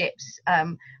relationships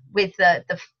with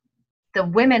the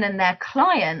women and their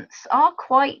clients are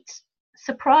quite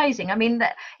surprising. I mean,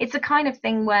 that it's a kind of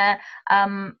thing where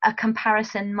a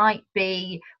comparison might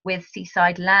be with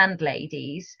seaside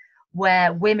landladies,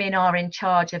 where women are in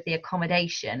charge of the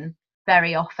accommodation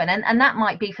very often, and that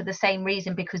might be for the same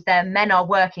reason, because their men are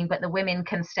working, but the women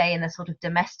can stay in the sort of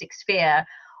domestic sphere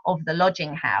of the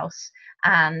lodging house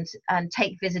and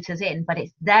take visitors in, but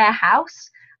it's their house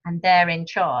and they're in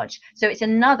charge. So it's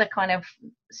another kind of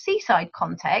seaside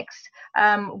context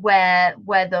where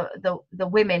the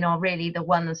women are really the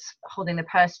ones holding the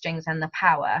purse strings and the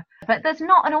power. But there's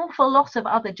not an awful lot of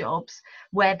other jobs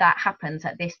where that happens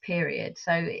at this period.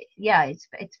 So yeah,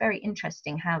 it's very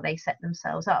interesting how they set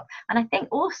themselves up. And I think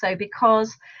also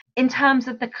because in terms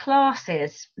of the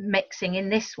classes, mixing in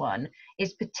this one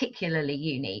is particularly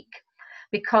unique,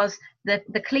 because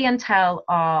the clientele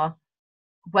are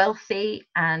wealthy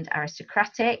and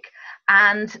aristocratic,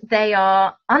 and they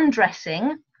are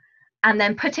undressing and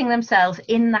then putting themselves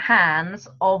in the hands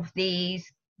of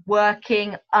these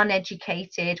working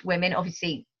uneducated women.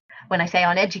 Obviously, when I say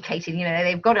uneducated, you know,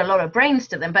 they've got a lot of brains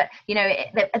to them, but you know,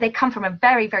 they come from a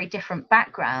very, very different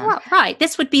background. Right.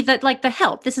 This would be the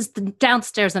help. This is the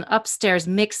downstairs and upstairs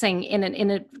mixing in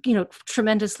a you know,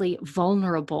 tremendously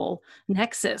vulnerable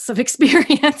nexus of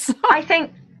experience. I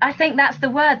think that's the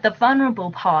word, the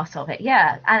vulnerable part of it,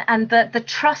 yeah, and the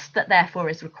trust that therefore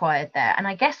is required there. And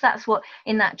I guess that's what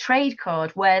in that trade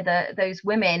card, where those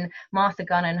women, Martha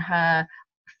Gunn and her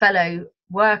fellow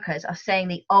workers, are saying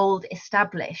the old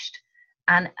established,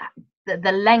 and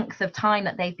the length of time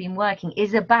that they've been working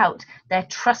is about their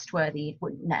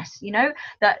trustworthiness. You know,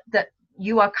 that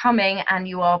you are coming and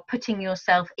you are putting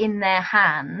yourself in their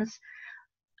hands,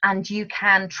 and you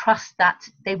can trust that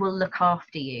they will look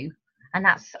after you. And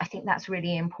I think that's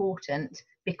really important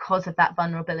because of that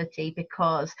vulnerability,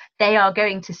 because they are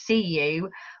going to see you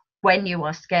when you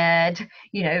are scared,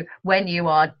 you know, when you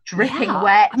are dripping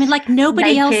wet. I mean, like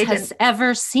nobody else has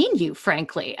ever seen you,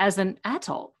 frankly, as an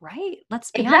adult, right?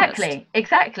 Let's be honest.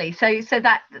 Exactly. So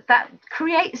that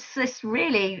creates this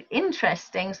really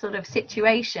interesting sort of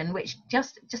situation, which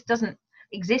just doesn't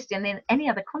exist in any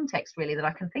other context really that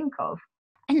I can think of.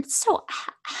 And so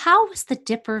how was the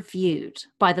Dipper viewed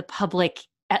by the public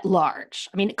at large?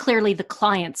 I mean, clearly the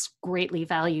clients greatly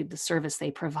valued the service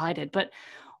they provided, but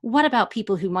what about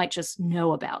people who might just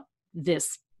know about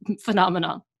this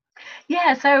phenomenon?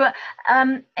 Yeah, so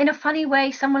in a funny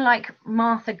way, someone like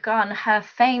Martha Gunn, her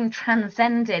fame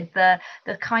transcended the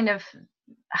kind of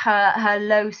her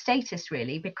low status,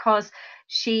 really, because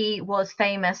she was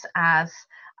famous as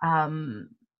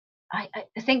I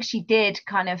think she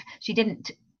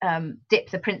didn't dip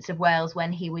the Prince of Wales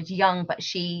when he was young, but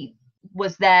she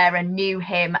was there and knew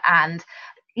him, and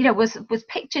you know, was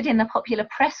pictured in the popular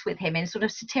press with him in sort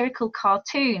of satirical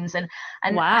cartoons, and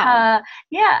wow.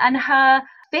 her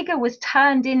figure was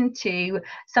turned into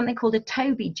something called a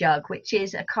Toby jug, which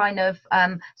is a kind of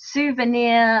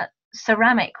souvenir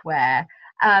ceramic ware.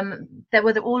 There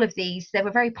were all of these. They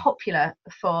were very popular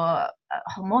for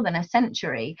more than a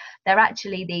century. They're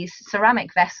actually these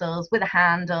ceramic vessels with a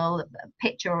handle, a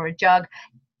pitcher or a jug,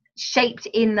 shaped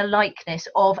in the likeness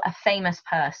of a famous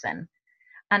person.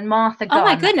 And Martha Oh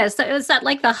my Gunn, goodness. Is that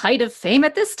like the height of fame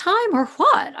at this time or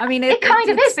what? I mean, it kind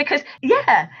of is, because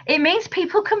it means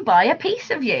people can buy a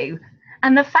piece of you.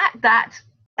 And the fact that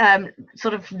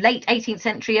sort of late 18th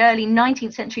century, early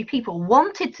 19th century people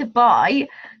wanted to buy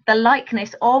the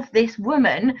likeness of this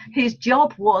woman whose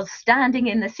job was standing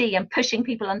in the sea and pushing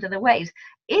people under the waves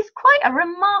is quite a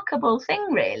remarkable thing,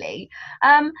 really.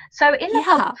 So in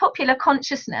the popular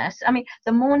consciousness, I mean,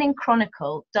 the Morning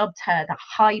Chronicle dubbed her the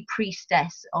high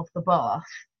priestess of the bath.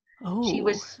 Oh. She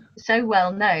was so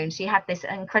well known. She had this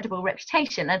incredible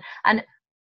reputation, and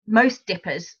most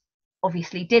dippers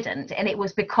obviously didn't, and it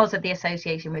was because of the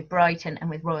association with Brighton and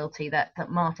with royalty that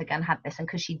Martha Gunn had this, and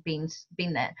because she'd been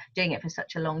there doing it for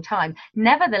such a long time.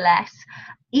 Nevertheless,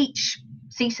 each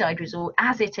seaside resort,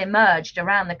 as it emerged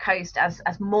around the coast, as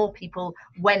more people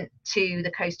went to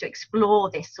the coast to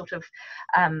explore this sort of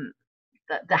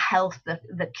the health,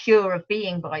 the cure of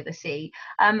being by the sea,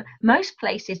 most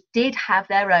places did have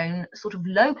their own sort of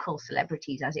local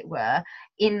celebrities, as it were,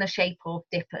 in the shape of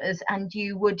dippers, and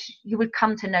you would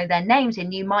come to know their names,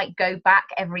 and you might go back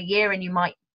every year and you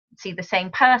might see the same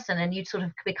person and you'd sort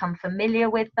of become familiar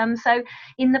with them. So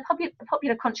in the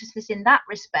popular consciousness, in that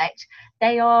respect,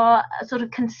 they are a sort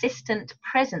of consistent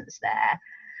presence there.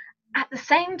 At the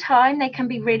same time, they can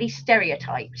be really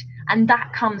stereotyped, and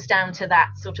that comes down to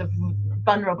that sort of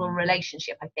vulnerable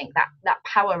relationship, I think, that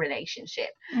power relationship.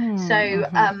 So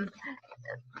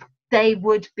they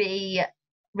would be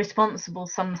responsible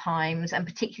sometimes, and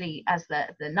particularly as the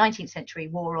 19th century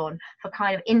wore on, for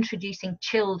kind of introducing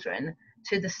children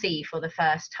to the sea for the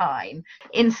first time.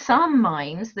 In some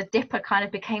minds, the dipper kind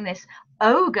of became this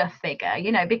ogre figure,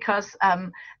 because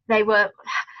they were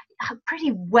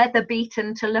pretty weather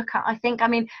beaten to look at, I think. I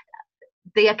mean,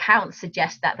 the accounts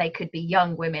suggest that they could be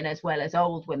young women as well as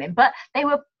old women, but they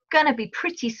were going to be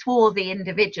pretty swarthy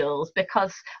individuals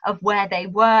because of where they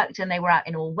worked, and they were out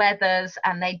in all weathers,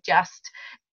 and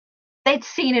they'd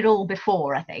seen it all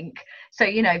before, I think. So,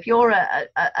 if you're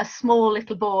a small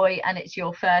little boy and it's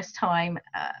your first time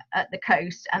at the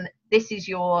coast, and this is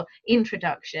your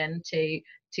introduction to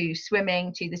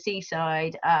swimming, to the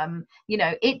seaside,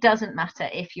 it doesn't matter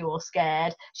if you're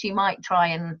scared. She might try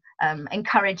and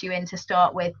encourage you in to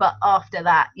start with, but after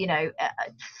that,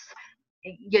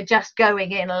 you're just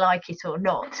going in, like it or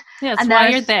not. Yeah, that's why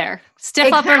you're there.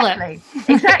 Stiff upper lip.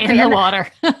 Exactly. In the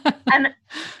water. And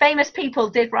famous people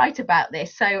did write about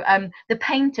this. So the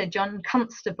painter John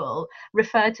Constable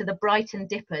referred to the Brighton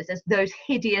dippers as those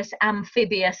hideous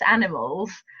amphibious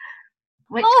animals,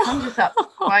 which conjures up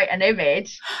quite an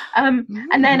image.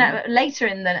 And then later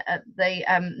in the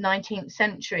 19th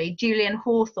century, Julian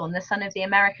Hawthorne, the son of the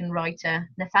American writer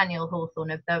Nathaniel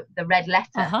Hawthorne of the Red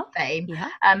Letter fame,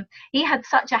 he had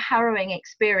such a harrowing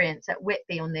experience at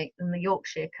Whitby on the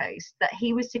Yorkshire coast that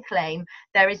he was to claim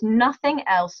there is nothing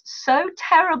else so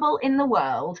terrible in the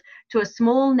world to a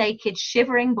small, naked,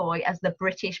 shivering boy as the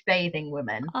British bathing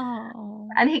woman.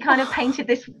 And he kind of painted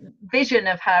this vision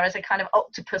of her as a kind of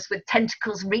octopus with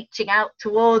tentacles reaching out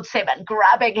towards him and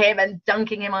grabbing him and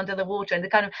dunking him under the water, and the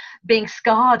kind of being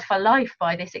scarred for life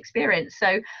by this experience.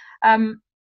 So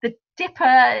the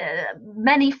dipper,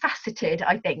 many faceted,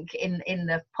 I think, in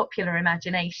the popular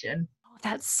imagination.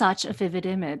 That's such a vivid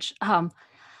image.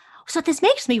 So this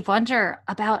makes me wonder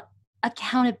about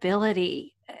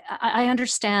accountability. I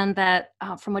understand that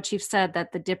from what you've said,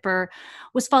 that the dipper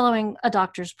was following a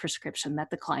doctor's prescription that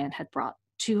the client had brought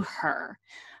to her.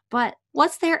 But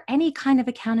was there any kind of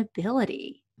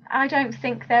accountability? I don't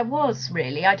think there was,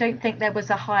 really. I don't think there was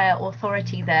a higher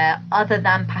authority there, other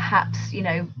than perhaps,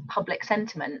 public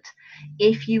sentiment.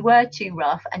 If you were too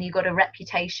rough and you got a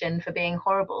reputation for being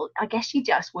horrible, I guess you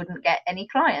just wouldn't get any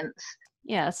clients.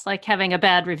 Yes, like having a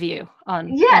bad review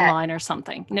online or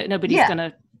something. Nobody's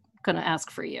gonna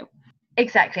ask for you.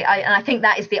 Exactly. I think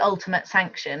that is the ultimate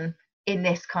sanction in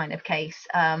this kind of case,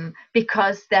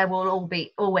 because there will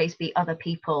always be other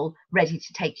people ready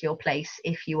to take your place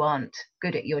if you aren't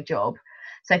good at your job.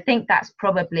 So I think that's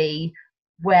probably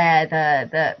where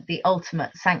the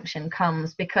ultimate sanction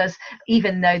comes, because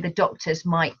even though the doctors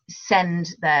might send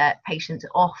their patients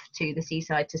off to the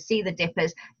seaside to see the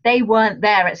dippers, they weren't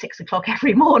there at 6 o'clock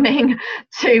every morning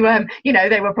to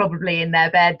they were probably in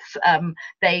their beds.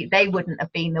 They wouldn't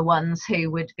have been the ones who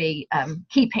would be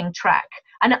keeping track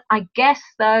And I guess,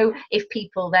 though, if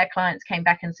their clients came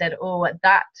back and said, oh,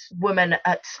 that woman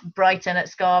at Brighton, at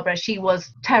Scarborough, she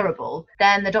was terrible,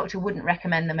 then the doctor wouldn't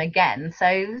recommend them again. So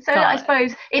I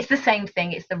suppose it's the same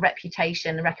thing. It's the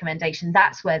reputation, the recommendation.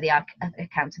 That's where the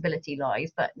accountability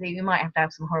lies. But you might have to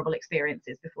have some horrible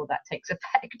experiences before that takes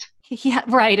effect. Yeah,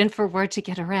 right. And for word to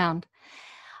get around.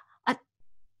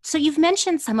 So you've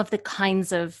mentioned some of the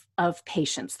kinds of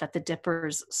patients that the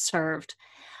Dippers served.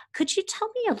 Could you tell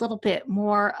me a little bit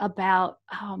more about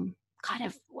kind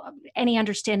of any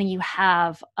understanding you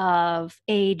have of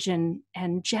age and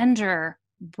gender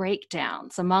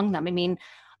breakdowns among them? I mean,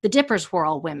 the Dippers were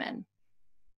all women.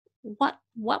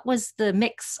 What was the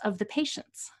mix of the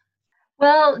patients?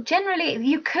 Well, generally,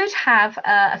 you could have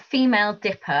a female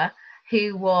dipper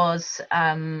who was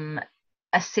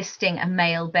assisting a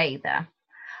male bather.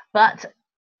 But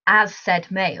as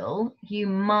said male, you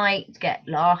might get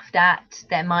laughed at.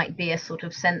 There might be a sort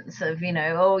of sense of,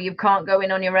 oh, you can't go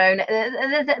in on your own.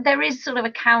 There is sort of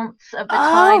accounts of the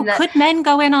time that... could men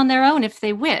go in on their own if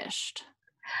they wished?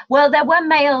 Well, there were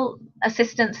male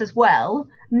assistants as well,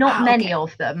 not many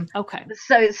of them. Okay.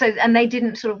 So, and they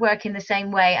didn't sort of work in the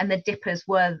same way, and the Dippers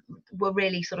were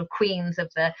really sort of queens of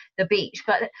the beach.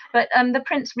 But the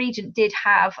Prince Regent did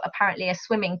have apparently a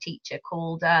swimming teacher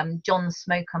called John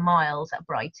Smoker Miles at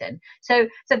Brighton. So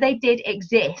they did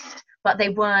exist, but they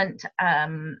weren't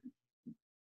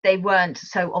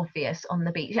so obvious on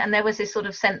the beach, and there was this sort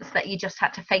of sense that you just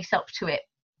had to face up to it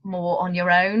more on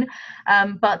your own,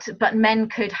 but men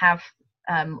could have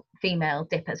female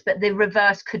dippers, but the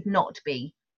reverse could not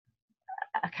be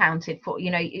accounted for.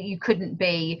 You couldn't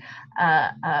be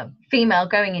a female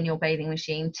going in your bathing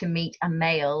machine to meet a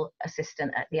male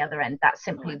assistant at the other end. That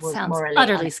simply was morally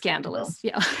utterly scandalous.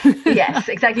 Yeah. Yes,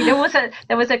 exactly.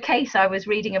 There was a case I was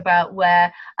reading about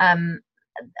where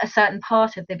a certain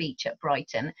part of the beach at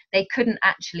Brighton, they couldn't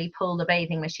actually pull the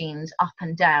bathing machines up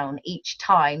and down each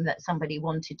time that somebody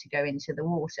wanted to go into the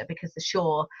water, because the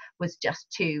shore was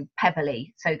just too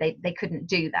pebbly, so they couldn't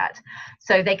do that.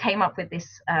 So they came up with this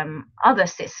other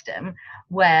system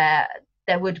where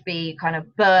there would be kind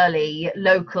of burly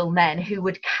local men who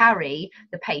would carry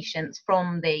the patients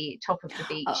from the top of the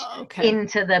beach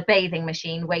into the bathing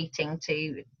machine, waiting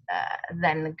to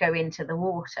then go into the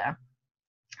water.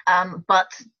 But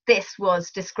this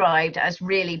was described as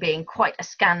really being quite a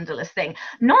scandalous thing.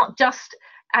 Not just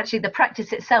actually the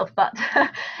practice itself, but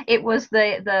it was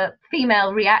the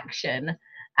female reaction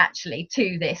actually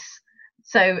to this.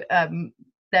 So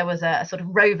there was a sort of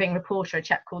roving reporter, a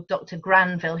chap called Dr.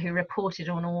 Granville, who reported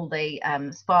on all the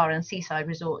spa and seaside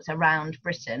resorts around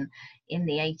Britain in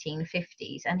the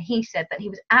 1850s. And he said that he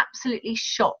was absolutely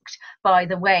shocked by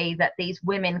the way that these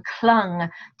women clung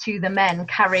to the men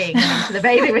carrying them into the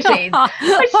bathing machines.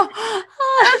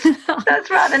 That's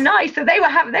rather nice. So they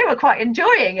were quite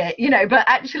enjoying it, but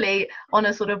actually on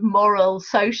a sort of moral,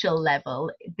 social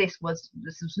level, this was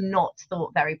not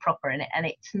thought very proper, and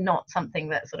it's not something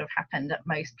that sort of happened at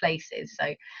most places.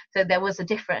 So there was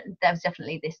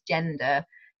definitely this gender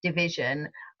division,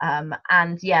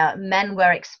 and men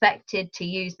were expected to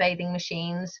use bathing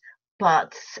machines,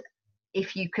 but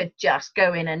if you could just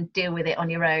go in and deal with it on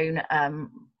your own,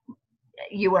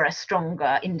 you were a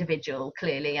stronger individual,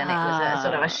 clearly, and it was a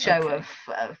sort of a show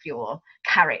of your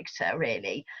character,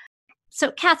 really.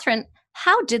 So, Catherine,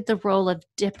 how did the role of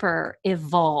dipper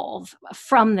evolve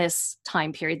from this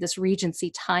time period, this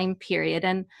Regency time period,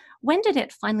 and when did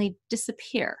it finally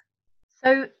disappear?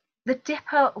 So the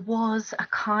dipper was a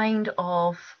kind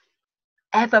of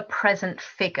ever-present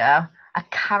figure, a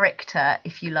character,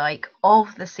 if you like,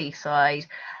 of the seaside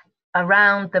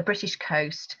around the British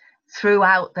coast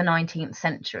throughout the 19th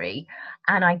century.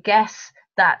 And I guess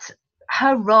that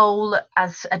her role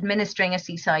as administering a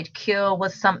seaside cure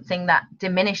was something that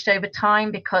diminished over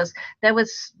time, because there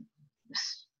was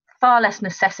far less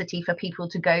necessity for people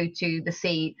to go to the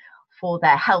sea for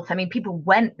their health. I mean, people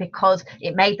went because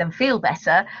it made them feel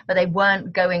better, but they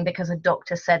weren't going because a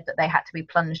doctor said that they had to be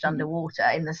plunged underwater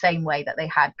in the same way that they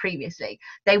had previously.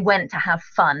 They went to have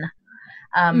fun.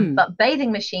 But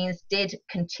bathing machines did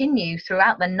continue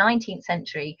throughout the 19th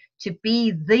century to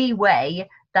be the way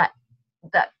that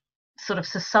sort of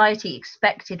society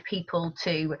expected people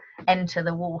to enter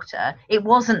the water. It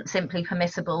wasn't simply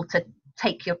permissible to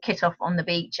take your kit off on the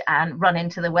beach and run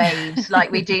into the waves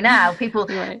like we do now. People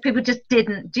just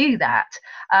didn't do that,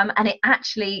 and it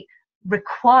actually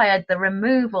required the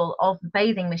removal of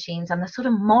bathing machines and the sort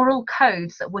of moral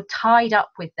codes that were tied up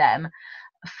with them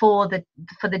for the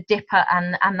dipper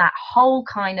and that whole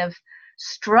kind of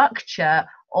structure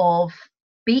of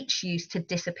beach use to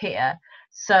disappear.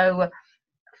 So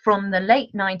from the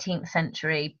late 19th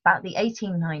century, about the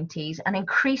 1890s, an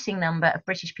increasing number of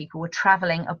British people were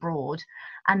traveling abroad,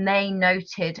 and they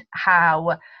noted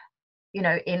how, you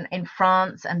know, in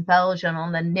France and Belgium,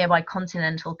 on the nearby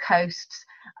continental coasts,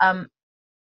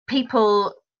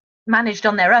 people managed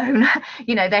on their own.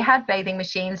 You know, they had bathing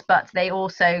machines, but they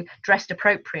also dressed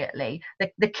appropriately.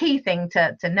 The key thing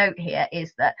to note here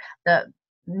is that the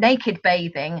naked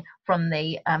bathing from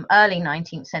the early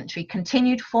 19th century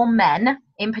continued for men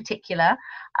in particular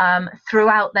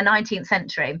throughout the 19th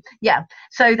century. Yeah,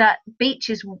 so that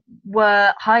beaches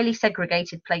were highly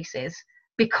segregated places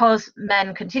because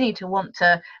men continued to want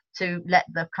to let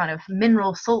the kind of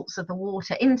mineral salts of the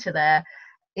water into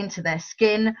their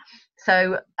skin.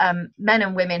 So men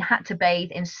and women had to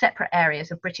bathe in separate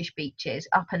areas of British beaches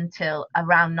up until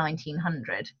around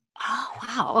 1900. Oh,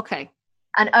 wow. Okay.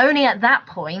 And only at that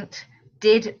point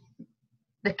did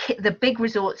the big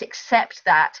resorts accept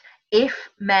that if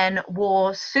men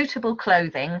wore suitable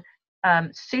clothing,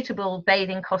 suitable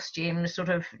bathing costumes, sort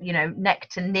of, you know, neck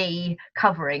to knee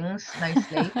coverings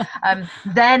mostly,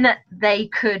 then they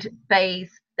could bathe,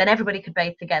 then everybody could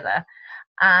bathe together.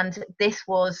 And there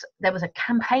was a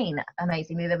campaign,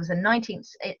 amazingly, there was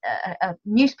a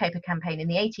newspaper campaign in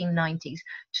the 1890s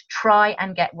to try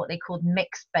and get what they called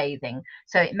mixed bathing.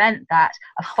 So it meant that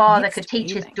a father could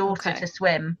teach his daughter to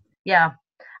swim. Yeah.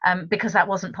 Because that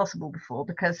wasn't possible before,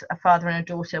 because a father and a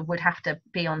daughter would have to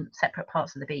be on separate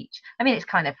parts of the beach. I mean, it's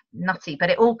kind of nutty, but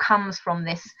it all comes from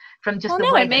this, from just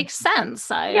the way it makes sense.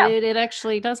 It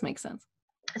actually does make sense.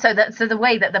 So the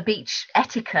way that the beach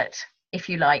etiquette, if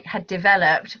you like, had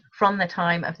developed from the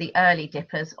time of the early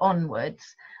dippers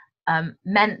onwards,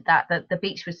 meant that the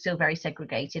beach was still very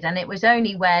segregated. And it was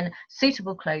only when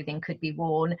suitable clothing could be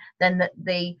worn then that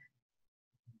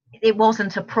it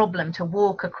wasn't a problem to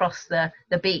walk across the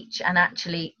beach and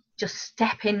actually just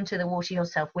step into the water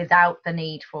yourself without the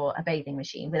need for a bathing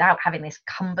machine, without having this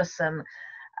cumbersome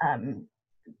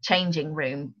changing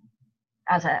room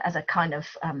as a kind of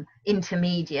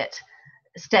intermediate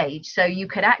stage. So you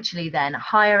could actually then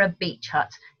hire a beach hut,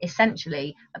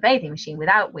 essentially a bathing machine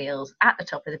without wheels, at the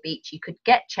top of the beach. You could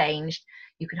get changed,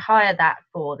 you could hire that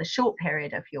for the short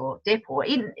period of your dip, or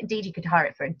indeed you could hire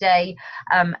it for a day,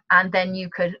 and then you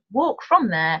could walk from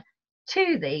there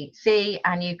to the sea,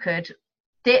 and you could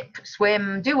dip,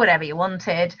 swim, do whatever you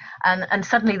wanted, and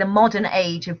suddenly the modern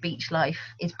age of beach life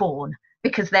is born,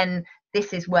 because then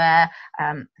this is where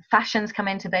fashions come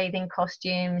into bathing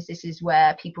costumes. This is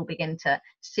where people begin to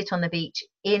sit on the beach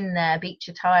in their beach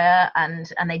attire, and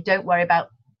they don't worry about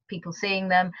people seeing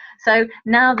them. So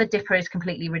now the dipper is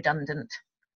completely redundant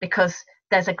because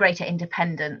there's a greater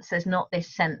independence. There's not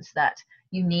this sense that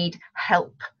you need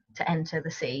help to enter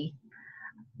the sea.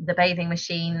 The bathing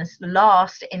machines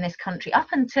last in this country up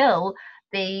until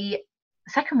the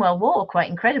Second World War,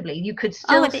 quite incredibly. You could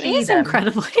still see them.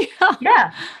 Incredibly.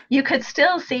 Yeah, you could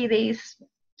still see these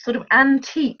sort of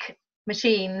antique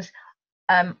machines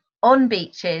on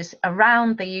beaches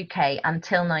around the UK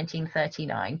until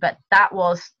 1939. But that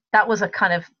was a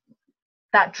kind of,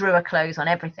 that drew a close on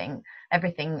everything.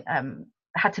 Everything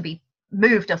had to be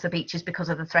moved off the beaches because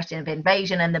of the threat of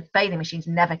invasion, and the bathing machines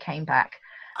never came back.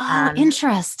 Oh,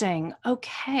 interesting.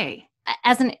 Okay.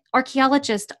 As an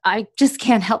archaeologist, I just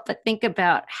can't help but think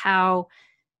about how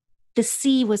the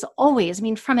sea was always, I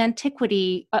mean, from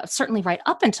antiquity, certainly right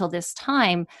up until this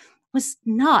time, was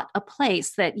not a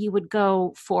place that you would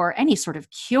go for any sort of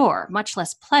cure, much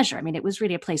less pleasure. I mean, it was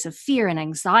really a place of fear and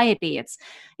anxiety.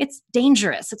 It's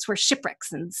dangerous. It's where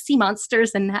shipwrecks and sea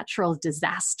monsters and natural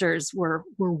disasters were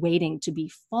waiting to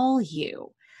befall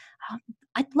you.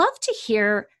 I'd love to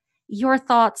hear your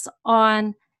thoughts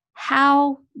on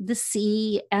how the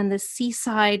sea and the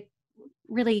seaside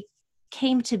really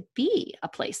came to be a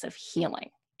place of healing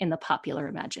in the popular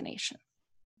imagination.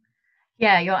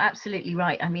 Yeah, you're absolutely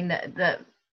right. I mean, the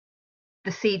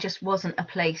sea just wasn't a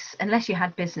place, unless you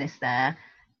had business there,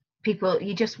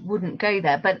 you just wouldn't go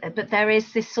there. But there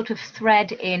is this sort of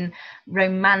thread in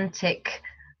romantic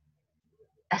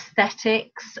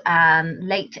aesthetics and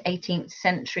late 18th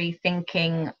century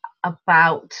thinking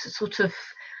about sort of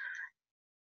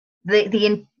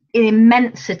the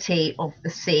immensity of the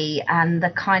sea and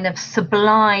the kind of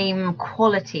sublime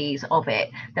qualities of it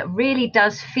that really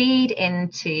does feed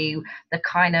into the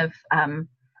kind of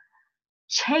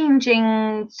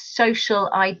changing social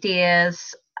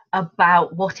ideas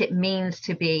about what it means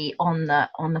to be on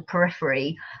the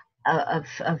periphery of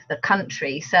the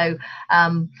country. So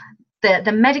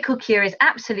the medical cure is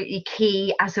absolutely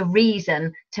key as a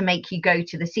reason to make you go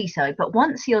to the seaside. But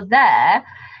once you're there,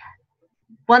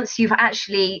 once you've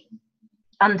actually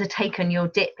undertaken your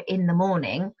dip in the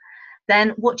morning,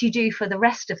 then what do you do for the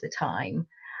rest of the time?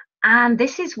 And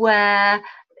this is where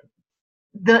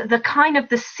the kind of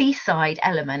the seaside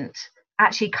element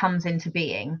actually comes into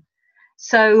being.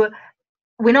 So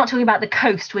we're not talking about the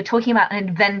coast, we're talking about an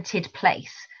invented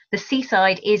place. The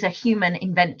seaside is a human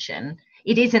invention.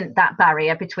 It isn't that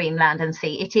barrier between land and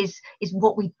sea. It is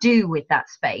what we do with that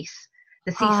space.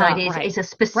 The seaside is a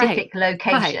specific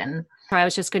location. I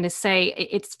was just going to say,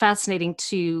 it's fascinating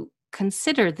to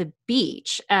consider the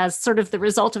beach as sort of the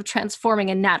result of transforming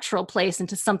a natural place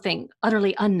into something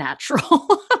utterly unnatural,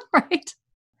 right?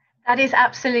 That is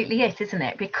absolutely it, isn't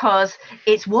it? Because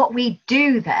it's what we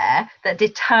do there that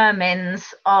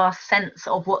determines our sense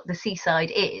of what the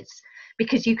seaside is.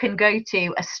 Because you can go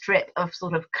to a strip of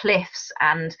sort of cliffs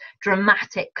and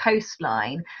dramatic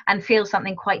coastline and feel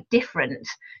something quite different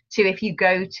to if you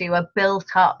go to a built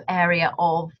up area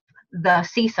of the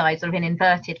seaside, sort of in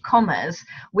inverted commas,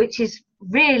 which is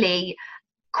really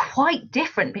quite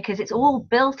different because it's all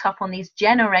built up on these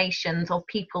generations of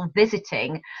people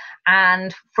visiting,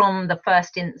 and from the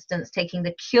first instance taking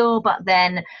the cure, but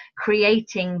then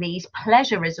creating these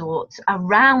pleasure resorts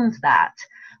around that,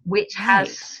 which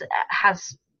has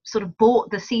sort of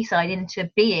brought the seaside into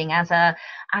being as a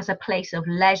place of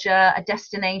leisure, a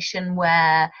destination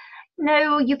where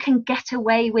you can get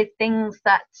away with things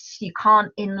that you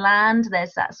can't inland.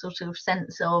 There's that sort of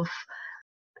sense of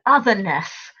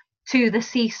otherness to the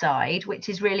seaside, which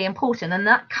is really important, and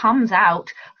that comes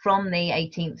out from the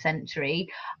 18th century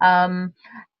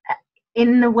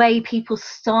in the way people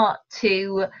start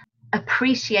to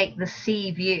appreciate the sea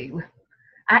view.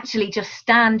 Actually just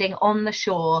standing on the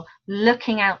shore,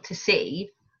 looking out to sea,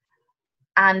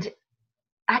 and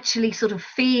actually sort of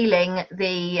feeling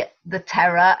the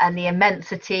terror and the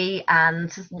immensity,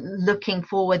 and looking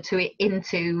forward to it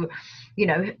into,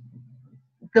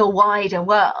 the wider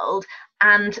world,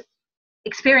 and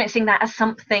experiencing that as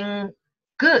something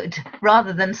good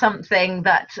rather than something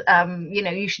that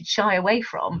you should shy away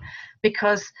from.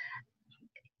 Because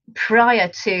prior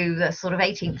to the sort of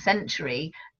 18th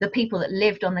century, the people that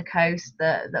lived on the coast,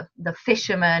 the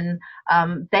fishermen,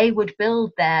 they would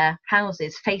build their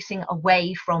houses facing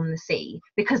away from the sea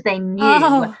because they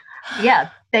knew,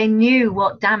 they knew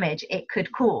what damage it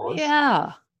could cause.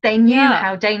 Yeah. They knew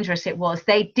how dangerous it was.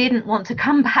 They didn't want to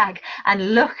come back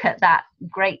and look at that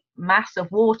great mass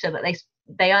of water that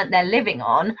they earned their living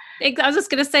on. I was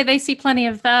just going to say, they see plenty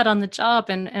of that on the job,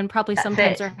 and probably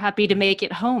sometimes are happy to make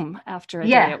it home after a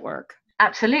day at work.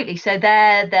 Absolutely. So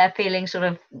they're feeling sort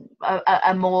of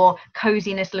a more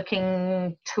coziness,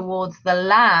 looking towards the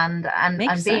land and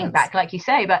being back, like you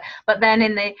say. But then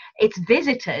it's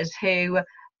visitors who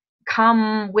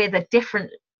come with a different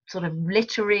sort of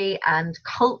literary and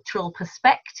cultural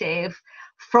perspective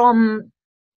from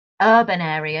urban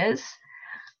areas,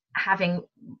 having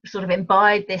sort of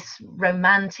imbibed this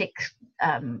romantic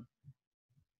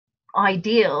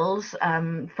ideals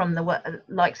from the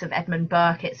likes of Edmund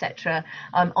Burke, etc.,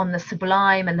 on the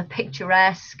sublime and the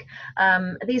picturesque.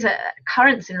 These are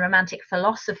currents in romantic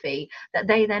philosophy that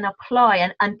they then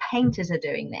apply, and painters are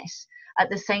doing this. At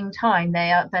the same time,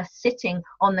 they're sitting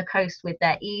on the coast with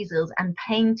their easels and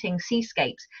painting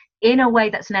seascapes in a way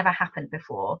that's never happened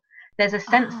before. There's a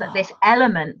sense that this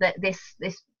element, that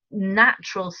this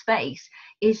natural space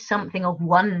is something of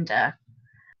wonder.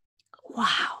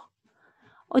 Wow.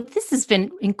 Oh, this has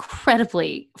been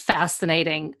incredibly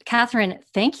fascinating. Catherine,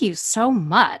 thank you so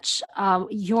much.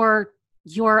 Your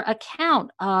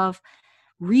account of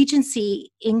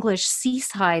Regency English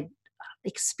seaside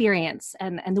experience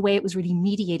and the way it was really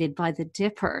mediated by the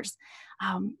Dippers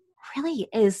really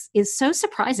is so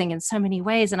surprising in so many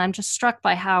ways. And I'm just struck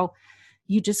by how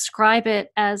you describe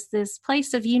it as this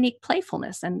place of unique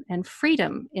playfulness and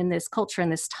freedom in this culture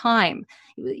and this time.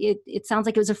 It sounds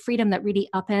like it was a freedom that really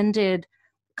upended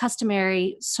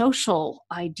customary social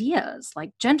ideas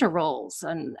like gender roles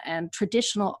and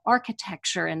traditional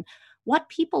architecture and what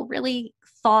people really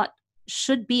thought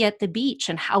should be at the beach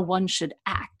and how one should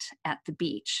act at the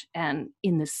beach and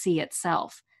in the sea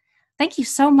itself. Thank you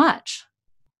so much.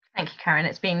 Thank you, Karen.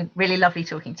 It's been really lovely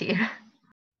talking to you.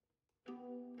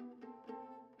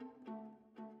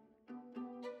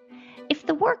 If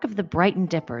the work of the Brighton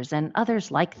Dippers and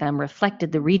others like them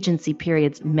reflected the Regency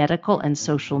period's medical and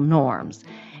social norms,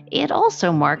 it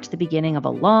also marked the beginning of a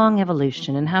long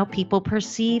evolution in how people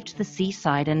perceived the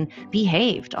seaside and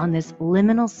behaved on this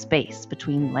liminal space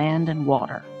between land and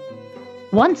water.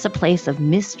 Once a place of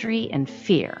mystery and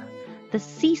fear, the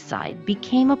seaside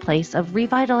became a place of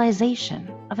revitalization,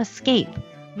 of escape,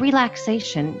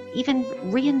 relaxation, even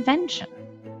reinvention.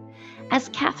 As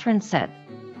Catherine said,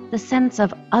 the sense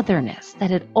of otherness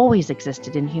that had always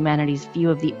existed in humanity's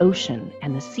view of the ocean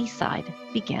and the seaside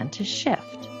began to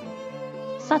shift.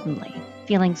 Suddenly,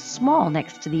 feeling small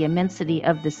next to the immensity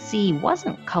of the sea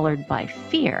wasn't colored by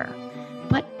fear,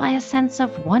 but by a sense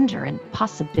of wonder and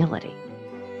possibility.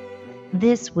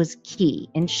 This was key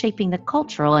in shaping the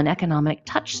cultural and economic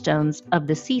touchstones of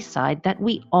the seaside that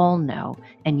we all know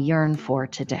and yearn for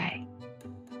today.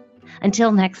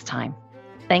 Until next time,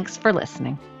 thanks for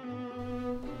listening.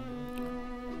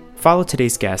 Follow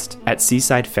today's guest at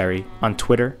Seaside Ferry on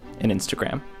Twitter and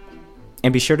Instagram.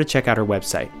 And be sure to check out our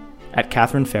website at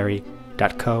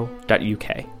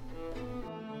catherineferry.co.uk.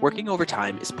 Working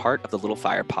Overtime is part of the Little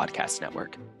Fire Podcast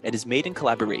Network and is made in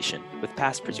collaboration with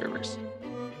Past Preservers.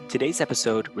 Today's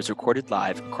episode was recorded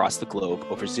live across the globe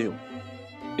over Zoom.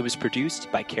 It was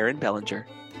produced by Karen Bellinger,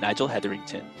 Nigel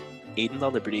Hetherington, Aidan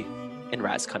LaLiberty, and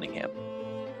Raz Cunningham.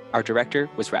 Our director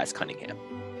was Raz Cunningham.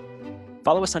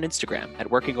 Follow us on Instagram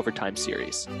at Working Overtime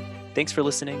Series. Thanks for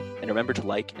listening, and remember to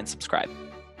like and subscribe.